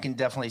way, and you can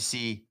definitely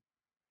see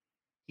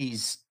he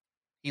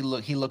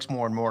looks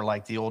more and more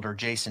like the older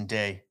Jason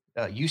Day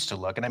used to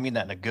look, and I mean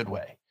that in a good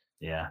way.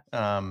 Yeah.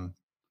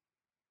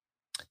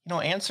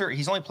 Answer.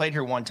 He's only played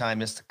here one time,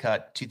 missed the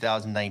cut,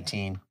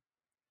 2019.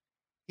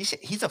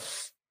 He's a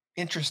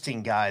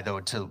interesting guy though.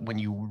 When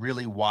you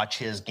really watch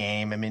his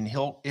game,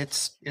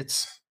 it's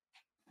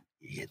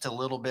a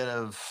little bit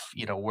of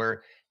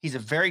where he's a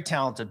very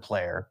talented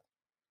player.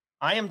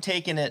 I am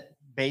taking it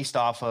based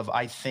off of,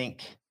 I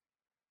think,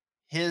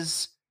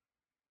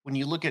 when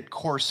you look at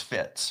course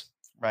fits,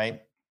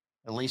 right?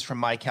 At least from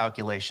my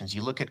calculations,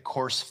 you look at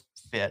course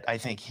fit. I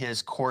think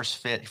his course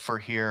fit for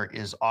here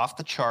is off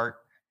the chart.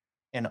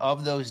 And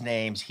of those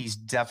names, he's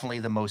definitely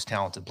the most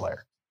talented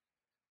player.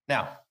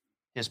 Now,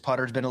 his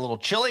putter's been a little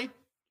chilly,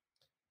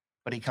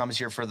 but he comes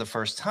here for the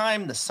first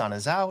time. The sun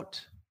is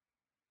out.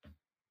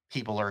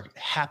 People are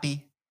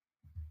happy.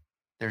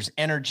 There's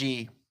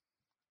energy.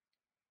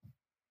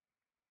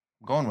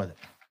 I'm going with it.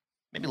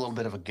 Maybe a little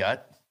bit of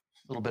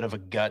a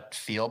gut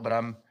feel, but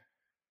I'm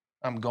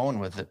going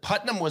with it.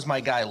 Putnam was my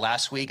guy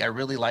last week. I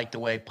really liked the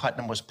way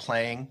Putnam was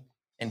playing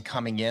and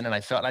coming in, and I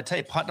tell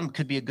you, Putnam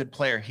could be a good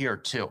player here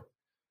too.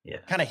 Yeah.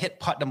 Kind of hit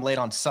Putnam late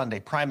on Sunday.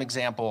 Prime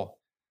example,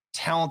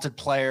 talented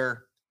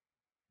player,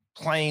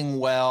 playing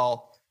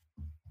well.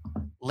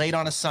 Late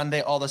on a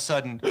Sunday, all of a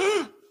sudden,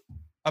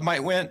 I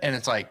might win, and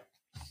it's like,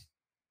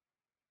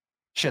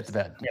 shit the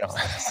bed.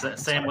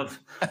 Same with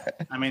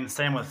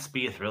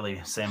Spieth,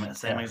 really. Same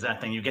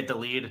exact thing. You get the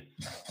lead.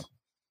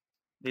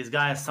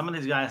 Some of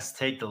these guys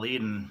take the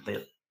lead, and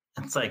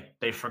it's like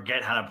they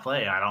forget how to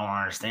play. I don't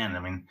understand.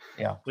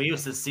 We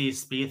used to see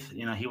Spieth,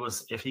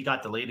 if he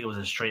got the lead, he was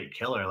a straight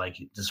killer, like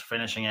just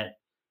finishing it.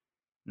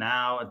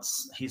 Now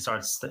he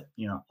starts,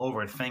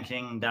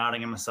 overthinking,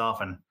 doubting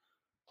himself, and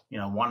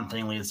one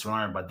thing leads to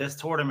another. But this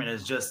tournament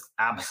is just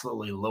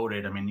absolutely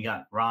loaded. You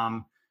got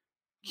Rahm,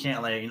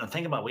 Cantlay.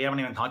 Think about, we haven't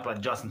even talked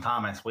about Justin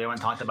Thomas. We haven't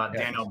talked about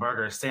Daniel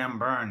Berger, Sam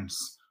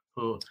Burns,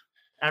 who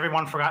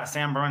everyone forgot.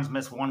 Sam Burns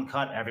missed one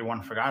cut.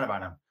 Everyone forgot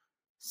about him.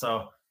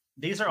 So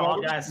these are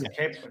all guys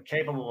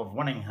capable of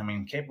winning.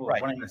 Capable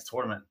of winning this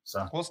tournament.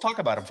 So let's talk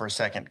about him for a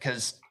second,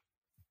 because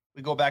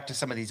we go back to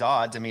some of these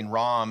odds.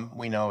 Rahm,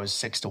 we know, is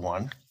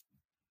 6-1.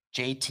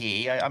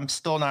 JT, I'm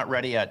still not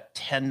ready at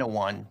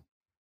 10-1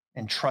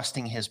 and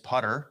trusting his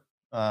putter.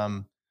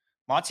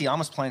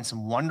 Matsuyama's playing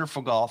some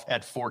wonderful golf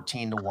at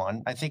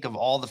 14-1. I think of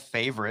all the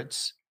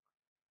favorites,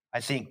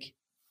 I think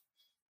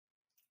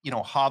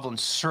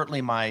Hovland's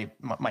certainly my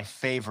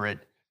favorite.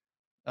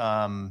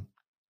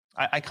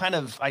 I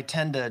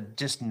tend to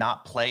just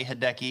not play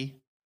Hideki.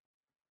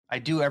 I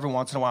do every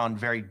once in a while on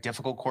very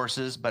difficult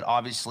courses, but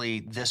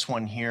obviously this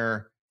one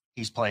here,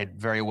 he's played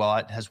very well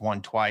at, has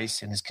won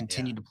twice, and has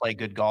continued to play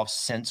good golf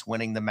since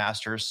winning the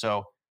Masters.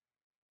 So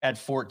at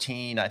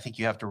 14, I think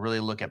you have to really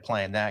look at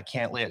playing that.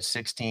 Cantlay at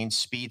 16,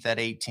 Spieth at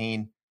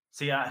 18.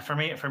 See, for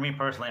me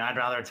personally, I'd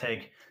rather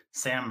take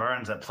Sam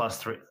Burns at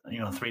plus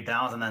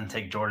 3,000 than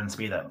take Jordan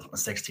Spieth at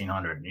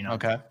 1,600.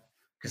 Okay,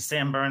 because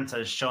Sam Burns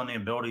has shown the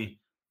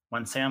ability.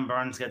 When Sam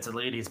Burns gets a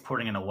lead, he's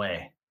putting it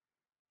away.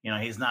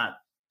 He's not.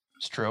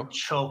 It's true.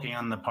 Choking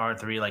on the par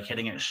 3, like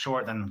hitting it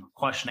short, then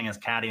questioning his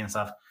caddy and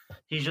stuff.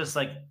 He's just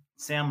like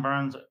Sam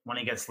Burns when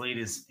he gets lead.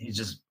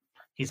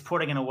 He's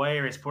putting it away,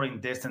 or he's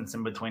putting distance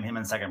in between him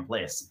and second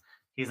place.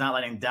 He's not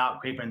letting doubt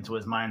creep into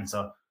his mind.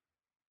 So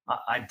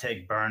I'd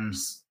take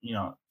Burns.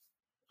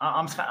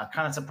 I'm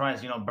kind of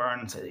surprised.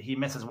 Burns, he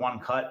misses one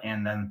cut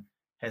and then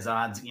his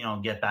odds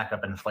get back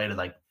up inflated.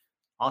 Like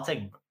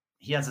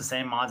he has the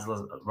same odds as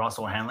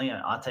Russell Henley.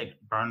 I'll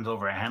take Burns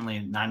over Henley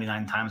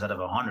 99 times out of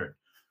 100.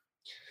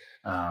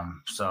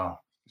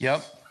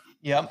 Yep.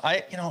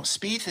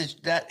 Spieth is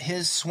that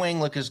his swing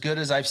looked as good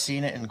as I've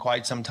seen it in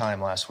quite some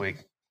time last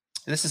week.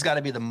 This has got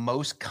to be the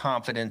most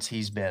confidence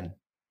he's been.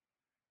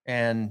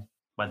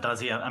 But does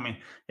he?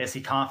 Is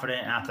he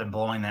confident after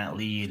blowing that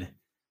lead?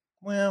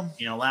 Well,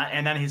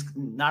 and then he's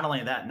not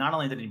only that. Not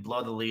only did he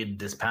blow the lead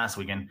this past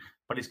weekend,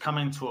 but he's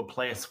coming to a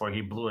place where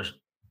he blew a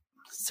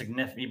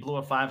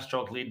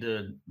 5-stroke lead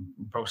to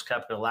Brooks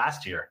Koepka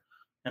last year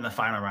in the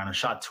final round and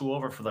shot 2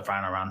 over for the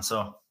final round.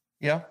 So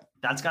yeah.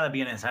 That's got to be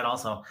in his head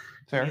also.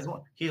 Fair.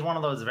 He's one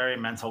of those very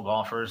mental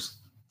golfers,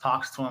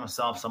 talks to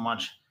himself so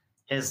much.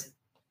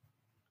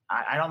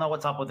 I don't know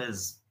what's up with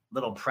his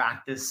little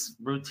practice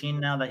routine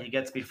now that he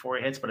gets before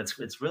he hits, but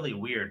it's really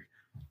weird.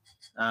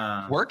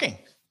 Working.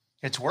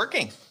 It's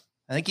working.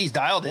 I think he's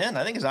dialed in.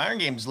 I think his iron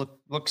games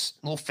looks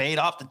a little fade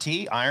off the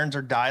tee. Irons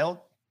are dialed.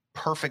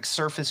 Perfect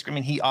surface.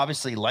 He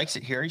obviously likes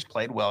it here. He's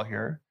played well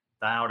here.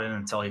 Dialed in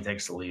until he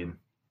takes the lead.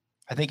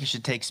 I think you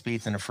should take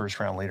Spieth in a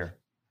first-round leader.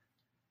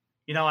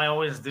 I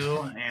always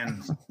do,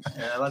 and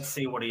let's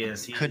see what he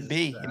is. Could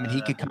be.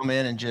 He could come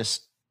in and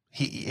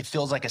it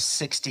feels like a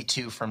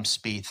 62 from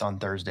Spieth on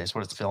Thursday. That's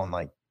what it's feeling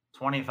like.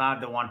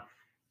 25-1.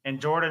 And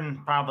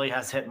Jordan probably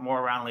has hit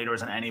more round leaders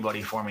than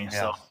anybody for me.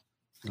 Yeah.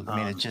 So,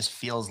 it just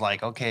feels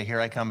like, okay, here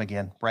I come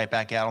again, right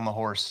back out on the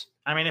horse.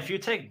 If you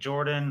take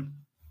Jordan,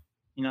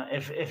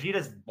 if you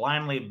just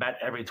blindly bet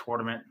every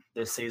tournament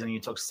this season,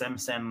 you took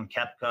Simpson,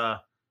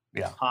 Koepka,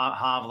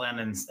 Hovland,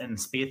 and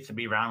Spieth to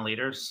be round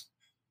leaders,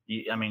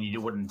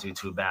 you wouldn't do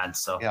too bad.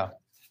 So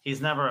he's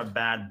never a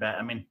bad bet.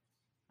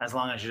 As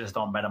long as you just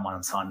don't bet him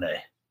on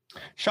Sunday.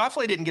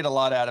 Schauffele didn't get a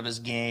lot out of his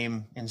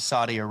game in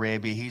Saudi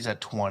Arabia. He's at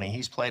 20.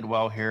 He's played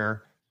well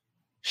here.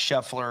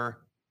 Scheffler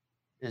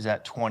is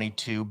at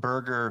 22.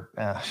 Berger,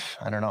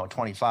 I don't know,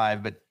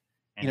 25. But,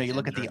 you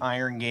look at the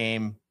iron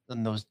game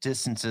and those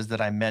distances that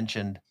I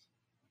mentioned,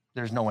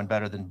 there's no one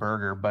better than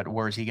Berger. But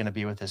where is he going to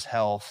be with his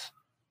health?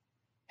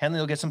 Henley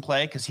will get some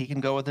play because he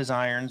can go with his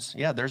irons.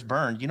 Yeah, there's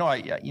Burns.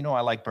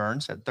 I like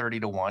Burns at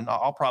 30-1.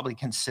 I'll probably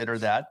consider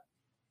that.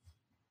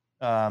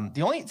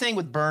 The only thing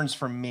with Burns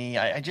for me,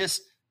 I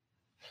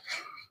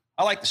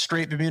like the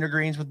straight Bermuda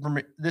greens with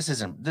Bermuda. This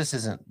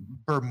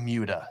isn't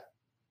Bermuda.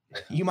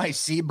 You might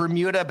see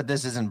Bermuda, but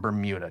this isn't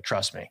Bermuda.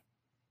 Trust me.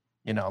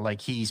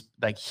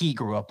 He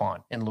grew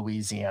up in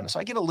Louisiana.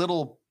 So I get a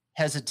little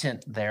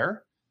hesitant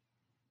there.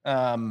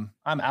 I'm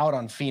out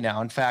on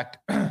Finau. In fact,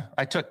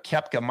 I took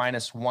Koepka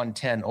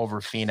 -110 over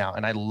Finau,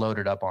 and I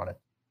loaded up on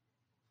it.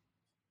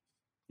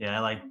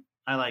 Yeah,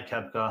 I like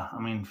Koepka.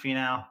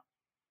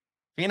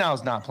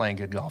 Finau's not playing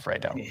good golf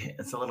right now.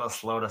 It's a little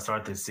slow to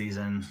start this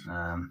season.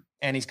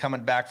 And he's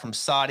coming back from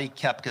Saudi.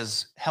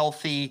 Koepka's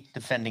healthy,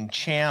 defending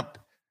champ.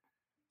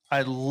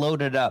 I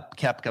loaded up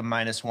Koepka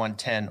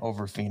 -110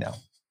 over Finau.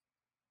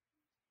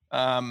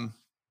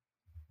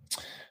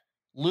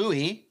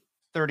 Louis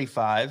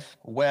 35,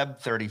 Webb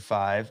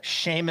 35,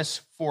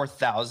 Seamus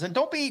 4,000.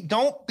 Don't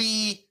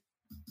be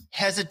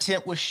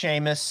hesitant with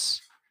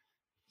Seamus.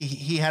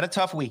 He had a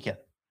tough weekend.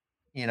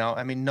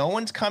 No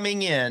one's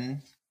coming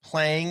in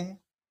playing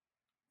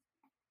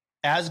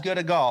as good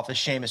a golf as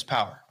Seamus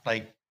Power.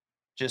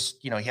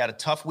 He had a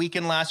tough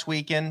weekend last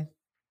weekend.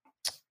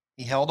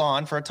 He held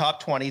on for a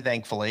top 20,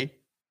 thankfully.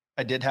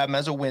 I did have him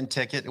as a win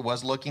ticket. It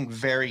was looking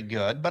very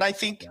good, but I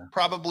think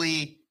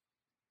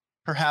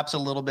perhaps a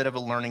little bit of a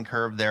learning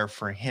curve there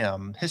for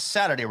him. His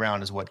Saturday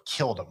round is what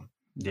killed him.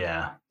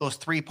 Yeah. Those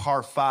 3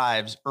 par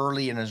 5s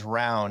early in his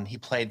round, he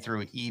played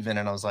through even,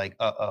 and I was like,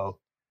 uh-oh,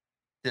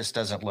 this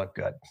doesn't look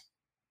good.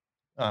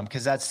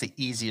 Because that's the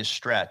easiest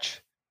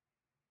stretch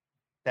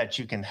that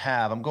you can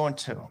have. I'm going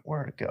to,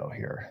 where to go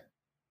here?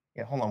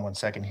 Yeah, hold on one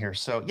second here.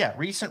 So,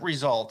 recent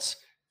results.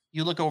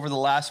 You look over the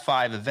last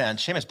 5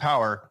 events, Seamus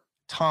Power,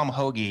 Tom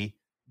Hoagie,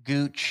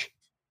 Gooch,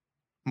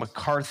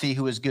 McCarthy,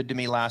 who was good to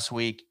me last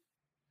week.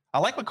 I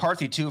like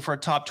McCarthy, too, for a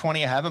top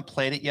 20. I haven't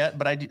played it yet,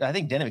 but I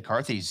think Denny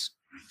McCarthy's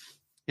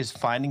is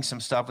finding some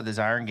stuff with his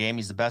iron game.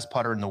 He's the best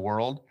putter in the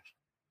world.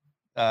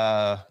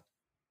 And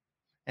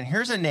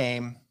here's a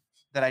name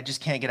that I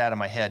just can't get out of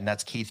my head, and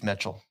that's Keith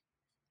Mitchell.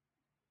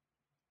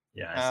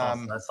 Yeah,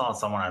 I saw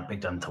someone I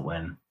picked him to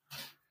win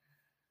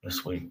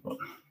this week. But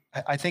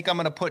I think I'm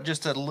going to put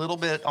just a little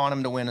bit on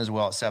him to win as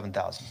well at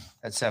 7,000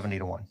 at 70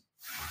 to 1.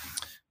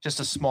 Just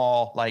a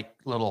small, like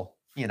little,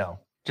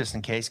 just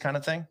in case kind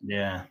of thing.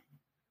 Yeah.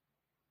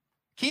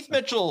 Keith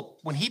Mitchell,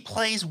 when he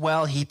plays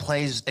well, he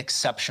plays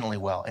exceptionally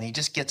well, and he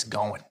just gets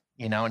going,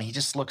 and he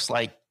just looks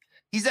like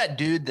he's that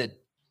dude that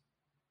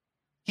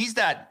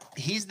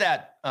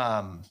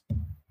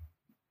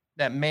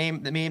that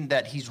meme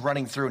that he's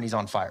running through and he's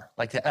on fire.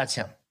 Like that's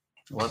him.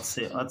 Let's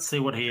see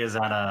what he is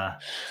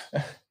at.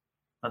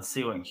 Let's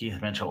see what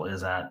Keith Mitchell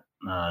is at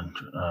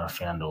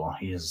FanDuel.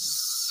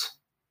 He's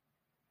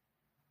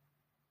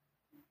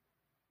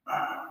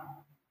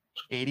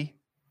 80,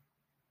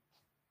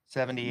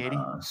 70, 80.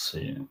 Let's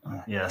see.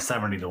 Yeah,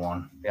 70 to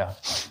 1. Yeah.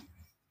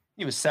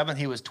 He was 7th.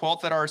 He was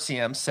 12th at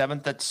RCM,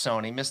 7th at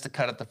Sony, missed the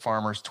cut at the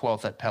Farmers,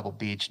 12th at Pebble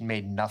Beach, and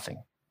made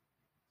nothing.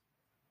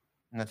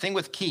 And the thing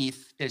with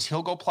Keith is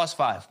he'll go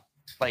 +5,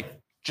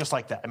 just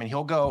like that. I mean,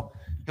 he'll go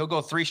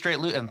 3 straight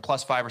and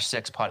 +5 or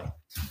 6 putting.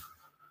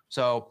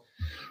 So,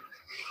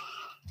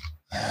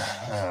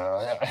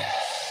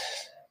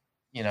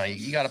 you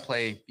got to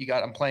play.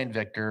 I'm playing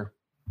Victor.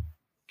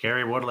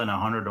 Gary Woodland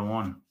 100 to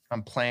 1.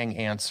 I'm playing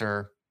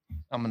Answer.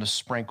 I'm going to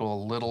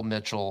sprinkle a little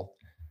Mitchell,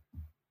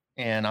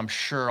 and I'm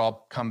sure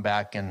I'll come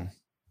back. I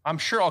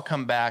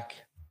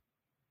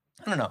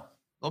don't know.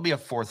 There'll be a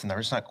 4th in there.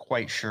 I'm just not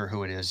quite sure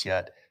who it is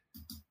yet.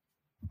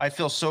 I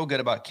feel so good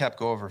about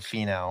Koepka over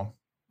Finau.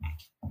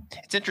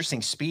 It's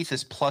interesting. Spieth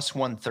is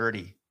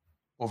 +130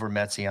 over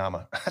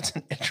Matsuyama. That's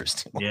an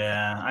interesting one.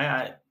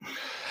 Yeah,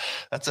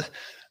 That's a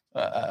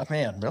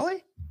man.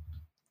 Really?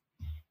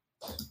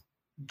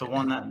 The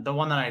one that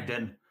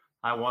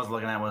I was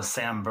looking at was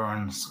Sam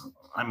Burns.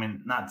 I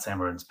mean, not Sam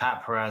Burns.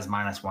 Pat Perez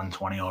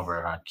 -120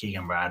 over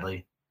Keegan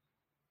Bradley.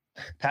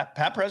 Pat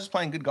Perez is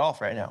playing good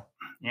golf right now,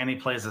 and he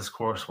plays this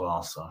course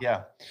well. So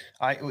yeah,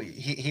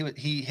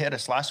 he hit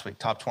us last week,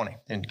 top 20,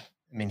 and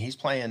I mean he's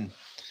playing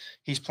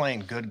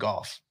good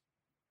golf.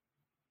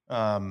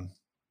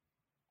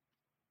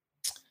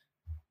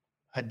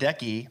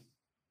 Hideki,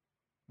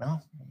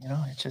 well,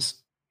 it's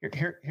just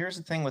here's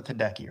the thing with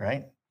Hideki,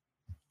 right?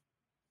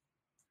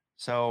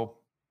 So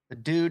the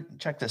dude,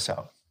 check this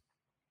out.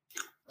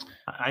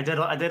 I did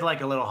like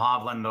a little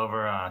Hovland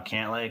over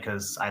Cantlay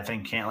because I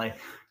think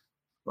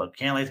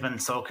Cantlay's been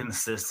so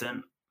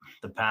consistent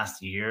the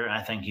past year.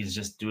 I think he's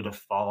just due to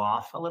fall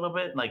off a little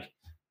bit.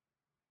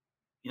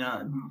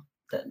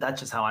 That's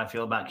just how I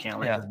feel about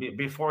Cantlay. Yeah.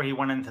 Before he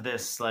went into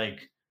this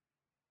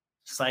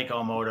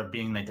psycho mode of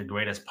being the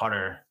greatest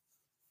putter,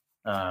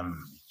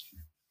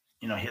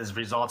 his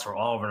results were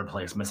all over the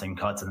place, missing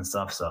cuts and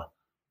stuff. So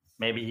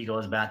maybe he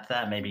goes back to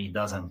that. Maybe he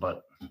doesn't.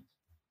 But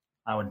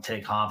I would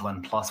take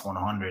Hovland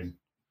 +100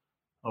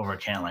 over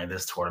Cantlay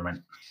this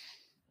tournament.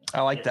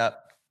 I like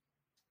that.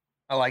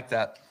 I like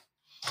that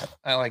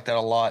a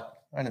lot.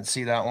 I didn't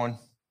see that one.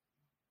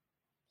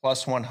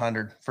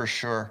 +100 for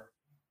sure.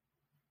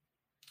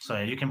 So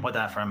you can put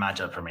that for a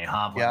matchup for me.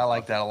 Hovland. Yeah, I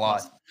like that a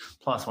lot.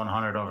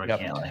 +100 over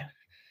Cantlay.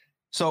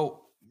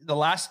 So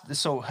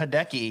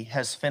Hideki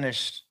has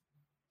finished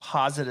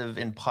positive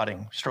in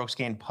putting, strokes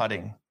gained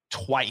putting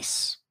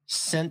twice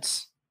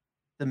since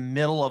the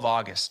middle of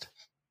August.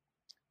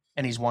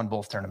 And he's won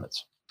both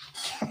tournaments.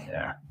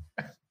 Yeah.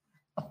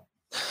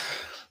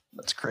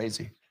 That's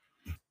crazy.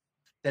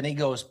 Then he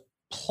goes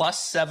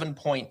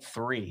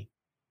 +7.3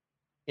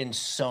 in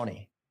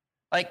Sony.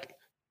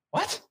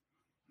 What?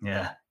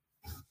 Yeah.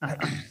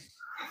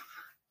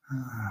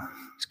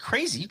 It's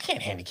crazy. You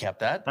can't handicap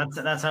that.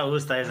 That's how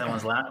Oosthuizen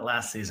was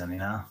last season,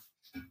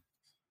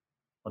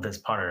 with his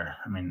putter.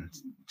 I mean,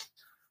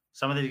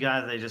 some of these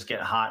guys, they just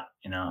get hot,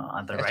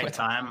 at the right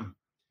time.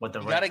 With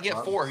the you got to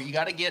get 4. You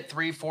got to get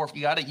 3, 4.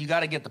 You got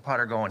to get the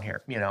putter going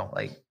here.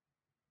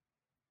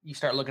 You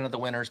start looking at the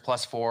winners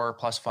 +4,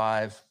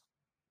 +5.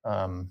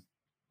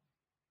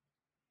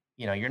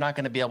 You're not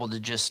going to be able to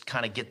just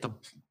kind of get the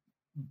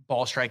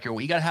ball striker.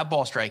 You got to have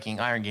ball striking,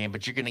 iron game,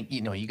 but you're going to,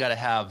 you got to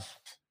have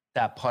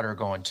that putter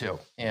going too.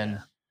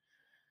 And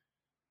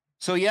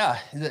so,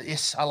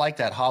 I like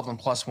that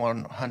Hovland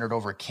 +100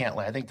 over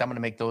Cantlay. I think I'm going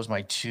to make those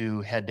my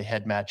 2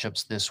 head-to-head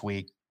matchups this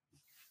week.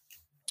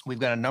 We've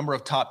got a number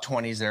of top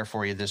 20s there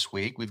for you this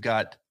week. We've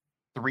got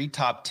 3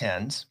 top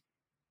 10s.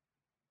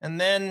 And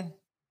then,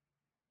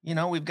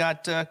 we've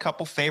got a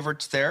couple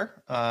favorites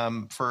there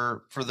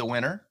for the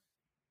winner.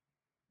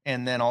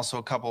 And then also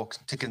a couple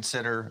to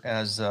consider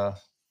as a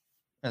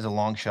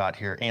long shot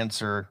here.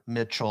 Answer,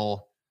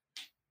 Mitchell.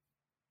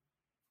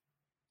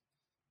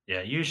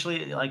 Yeah,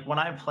 usually when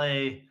I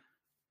play,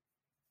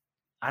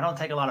 I don't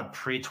take a lot of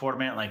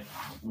pre-tournament.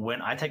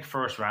 When I take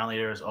first round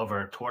leaders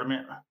over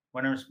tournament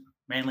winners,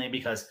 mainly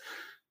because,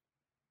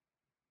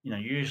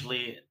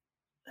 usually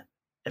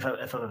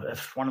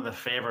if one of the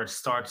favorites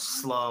starts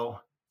slow,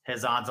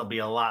 his odds will be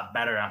a lot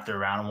better after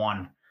round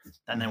 1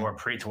 than they were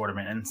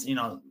pre-tournament. And,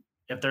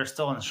 if they're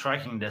still in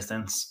striking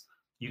distance,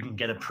 you can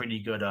get a pretty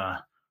good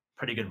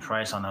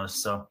price on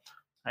those. So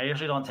I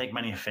usually don't take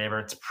many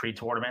favorites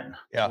pre-tournament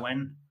to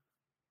win.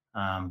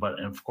 But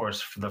of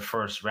course, for the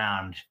first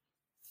round,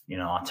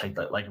 I'll take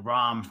that. Like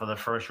Rahm for the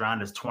first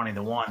round is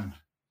 20-1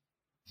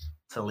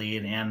 to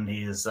lead, and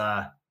he's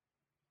 7-1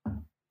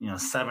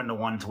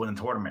 to win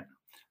the tournament.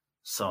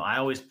 So I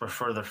always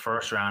prefer the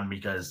first round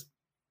because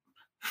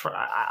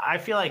I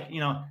feel like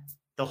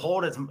the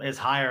hold is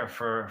higher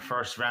for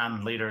first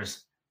round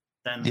leaders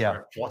than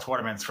for full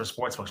tournaments for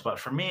sportsbooks. But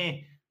for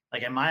me,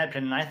 like in my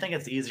opinion, I think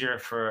it's easier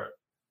for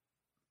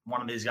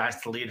one of these guys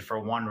to lead for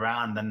one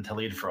round than to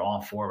lead for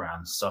all 4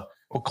 rounds. So,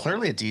 well,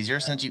 clearly it's easier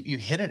since you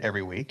hit it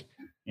every week.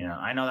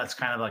 I know that's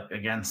kind of like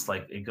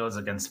it goes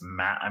against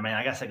math. I mean,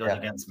 I guess it goes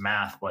against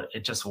math, but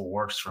it just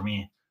works for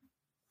me.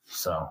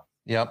 So,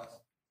 yep.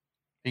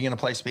 Are you going to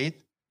play Spieth?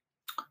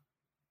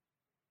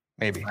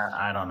 Maybe.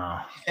 I don't know.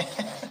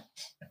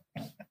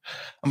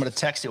 I'm going to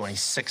text you when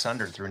he's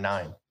 600 through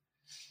 9.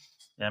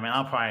 Yeah, I mean,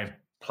 I'll probably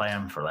play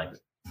him for like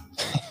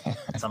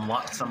some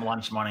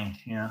lunch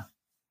money.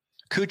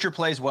 Kuchar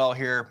plays well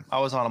here. I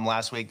was on him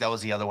last week. That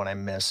was the other one I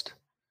missed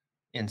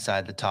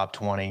inside the top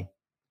 20.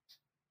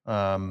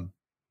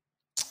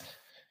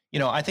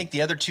 I think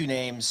the other 2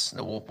 names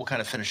that we'll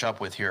kind of finish up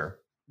with here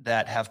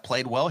that have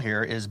played well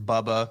here is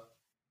Bubba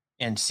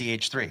and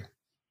CH3,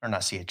 or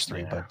not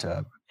CH3, but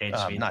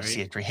HV3. not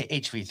CH3,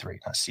 HV3,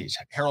 not CH.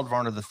 Harold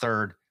Varner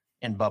III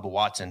and Bubba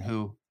Watson,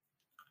 who,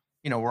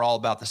 we're all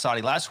about the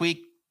Saudi. Last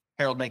week,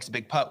 Harold makes a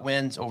big putt,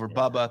 wins over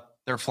Bubba.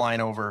 They're flying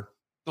over.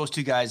 Those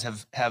 2 guys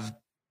have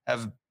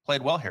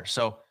played well here.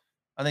 So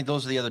I think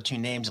those are the other 2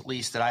 names, at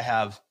least, that I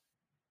have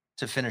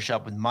to finish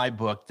up with my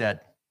book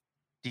that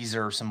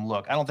deserve some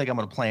look. I don't think I'm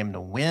going to play him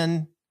to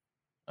win.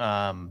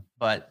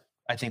 But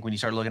I think when you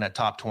start looking at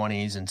top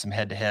 20s and some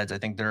head-to-heads, I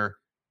think they're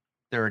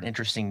an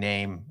interesting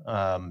name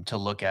to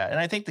look at. And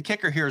I think the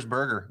kicker here is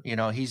Berger.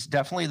 He's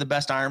definitely the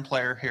best iron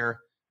player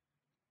here.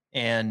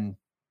 And,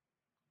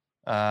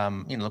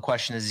 the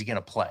question is he going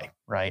to play,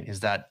 right?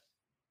 Is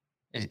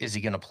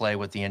he going to play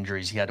with the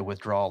injuries? He had to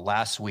withdraw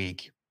last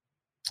week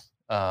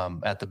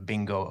at the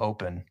Bingo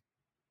Open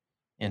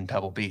in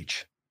Pebble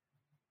Beach.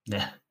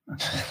 Yeah. I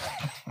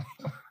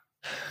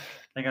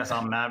think I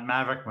saw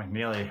Maverick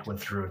McNeely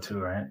withdrew too,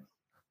 right?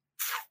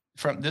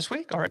 From this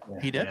week? All right. Yeah,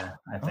 He did? Yeah,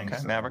 I think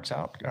so. Maverick's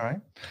out. All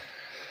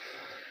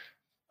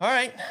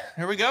right.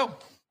 Here we go.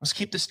 Let's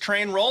keep this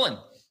train rolling.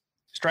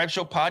 Stripe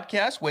Show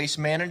podcast, Waste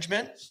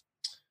Management.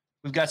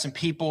 We've got some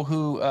people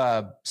who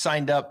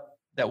signed up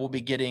that will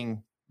be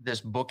getting this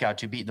book out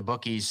to Beatin The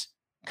Bookie's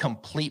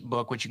complete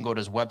book, which you can go to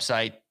his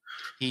website.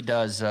 He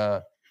does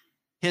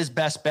his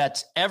best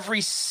bets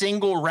every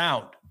single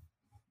round.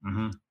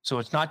 Mm-hmm. So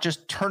it's not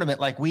just tournament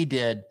like we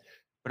did,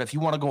 but if you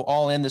want to go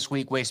all in this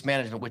week, Waste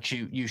Management, which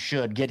you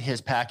should, get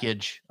his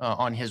package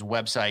on his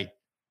website.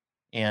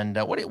 And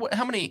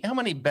how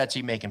many bets are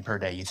you making per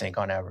day, you think,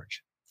 on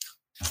average?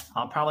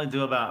 I'll probably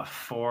do about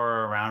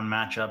 4 round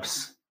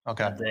matchups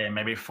a day,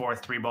 maybe 4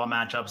 3-ball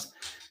matchups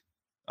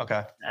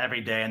every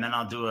day. And then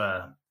I'll do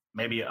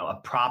maybe a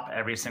prop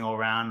every single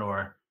round,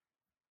 or,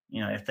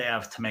 if they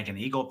have to make an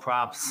eagle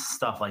props,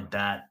 stuff like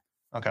that.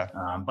 Okay.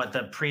 But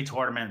the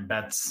pre-tournament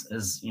bets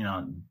is,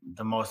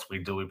 the most we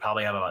do. We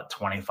probably have about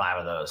 25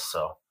 of those.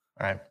 So, all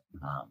right.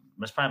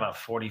 There's probably about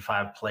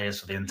 45 plays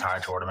for the entire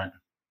tournament.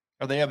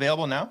 Are they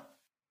available now?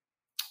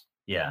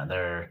 Yeah,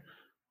 the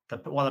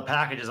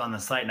package is on the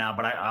site now,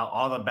 but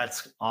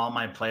all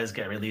my plays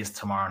get released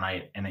tomorrow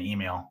night in an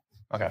email.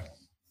 Okay.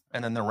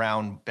 And then the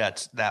round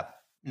bets that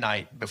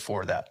night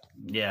before that.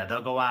 Yeah,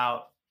 they'll go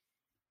out.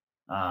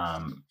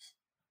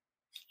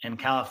 In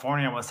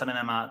California, we're sending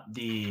them out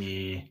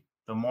the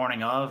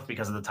morning of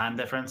because of the time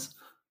difference.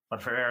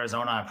 But for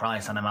Arizona, I probably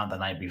send them out the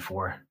night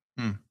before.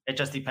 It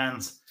just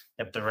depends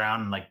if the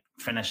round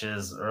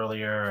finishes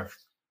earlier.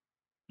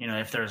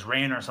 If there's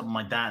rain or something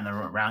like that and the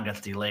round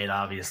gets delayed,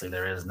 obviously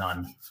there is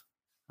none.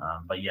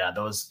 But yeah,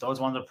 those ones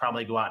will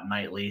probably go out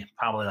nightly,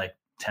 probably like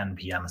 10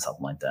 p.m. or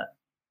something like that.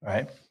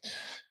 All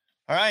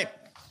right.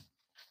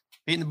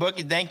 Beatin The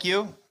Bookie, thank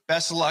you.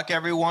 Best of luck,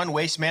 everyone.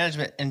 Waste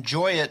Management,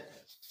 enjoy it.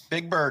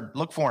 Big Bird,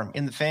 look for him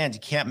in the fans.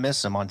 You can't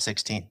miss him on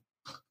 16.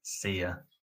 See ya.